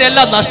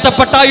 ജോബിനെല്ലാം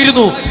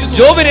നഷ്ടപ്പെട്ടായിരുന്നു,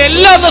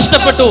 ജോബിനെല്ലാം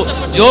നഷ്ടപ്പെട്ടു.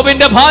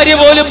 ജോബിന്റെ ഭാര്യ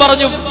പോലും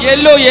പറഞ്ഞു,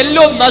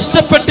 എല്ലോ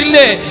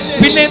നഷ്ടപ്പെട്ടില്ലേ,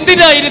 പിന്നെ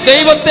എന്തിനാ ഇനി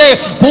ദൈവത്തെ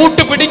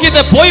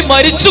കൂട്ടുപിടിക്കുന്ന, പോയി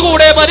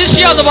മരിച്ചുകൂടെ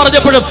മനുഷ്യ എന്ന്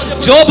പറഞ്ഞപ്പോഴും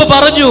ജോബ്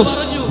പറഞ്ഞു,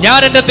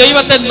 ഞാൻ എന്റെ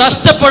ദൈവത്തെ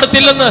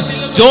നഷ്ടപ്പെടുത്തില്ലെന്ന്.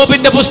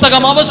 ജോബിന്റെ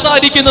പുസ്തകം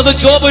അവസാനിക്കുന്നത്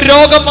ജോബ്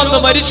രോഗം വന്ന്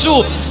മരിച്ചു,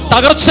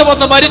 തകർച്ച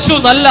വന്ന് മരിച്ചു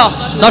എന്നല്ല.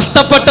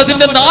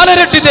 നഷ്ടപ്പെട്ടതിന്റെ 4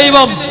 ഇരട്ടി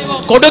ദൈവം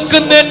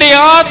കൊടുക്കുന്നതിന്റെ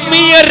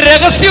ആത്മീയ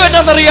രഹസ്യം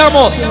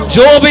എന്നറിയാമോ?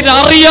 ജോബിന്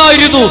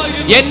അറിയായിരുന്നു,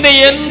 എന്നെ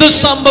എന്ത്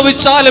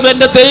സംഭവിച്ചാലും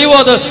എന്റെ ദൈവം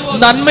അത്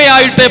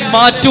നന്മയായിട്ടേ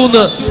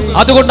മാറ്റൂന്ന്.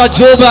 അതുകൊണ്ടാ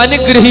ജോബ്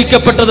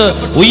അനുഗ്രഹിക്കപ്പെട്ടത്.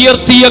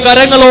 ഉയർത്തിയ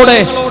കരങ്ങളോടെ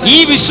ഈ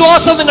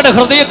വിശ്വാസം നിങ്ങളുടെ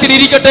ഹൃദയത്തിൽ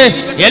ഇരിക്കട്ടെ.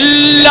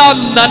 എല്ലാം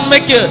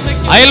നന്മയ്ക്ക്.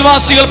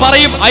 അയൽവാസികൾ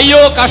പറയും,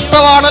 അയ്യോ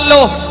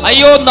കഷ്ടമാണല്ലോ,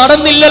 അയ്യോ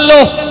നടന്നില്ലല്ലോ,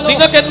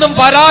 നിങ്ങൾക്ക് എന്നും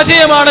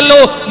പരാജയമാണല്ലോ,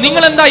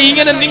 നിങ്ങൾ എന്താ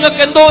ഇങ്ങനെ,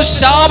 നിങ്ങൾക്ക് എന്തോ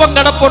ശാപം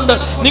കിടപ്പുണ്ട്,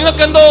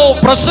 നിങ്ങൾക്ക് എന്തോ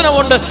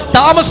പ്രശ്നമുണ്ട്,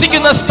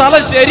 താമസിക്കുന്ന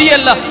സ്ഥലം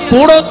ശരിയല്ല,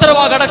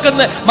 കൂടോത്തരവാ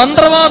കിടക്കുന്ന,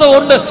 മന്ത്രവാദം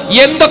ഉണ്ട്,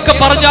 എന്തൊക്കെ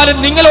പറഞ്ഞാലും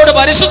നിങ്ങളോട്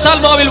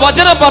പരിശുദ്ധാത്മാവിൽ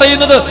വചനം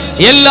പറയുന്നത്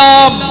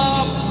എല്ലാം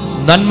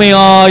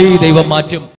നന്മയായി ദൈവം മാറ്റും.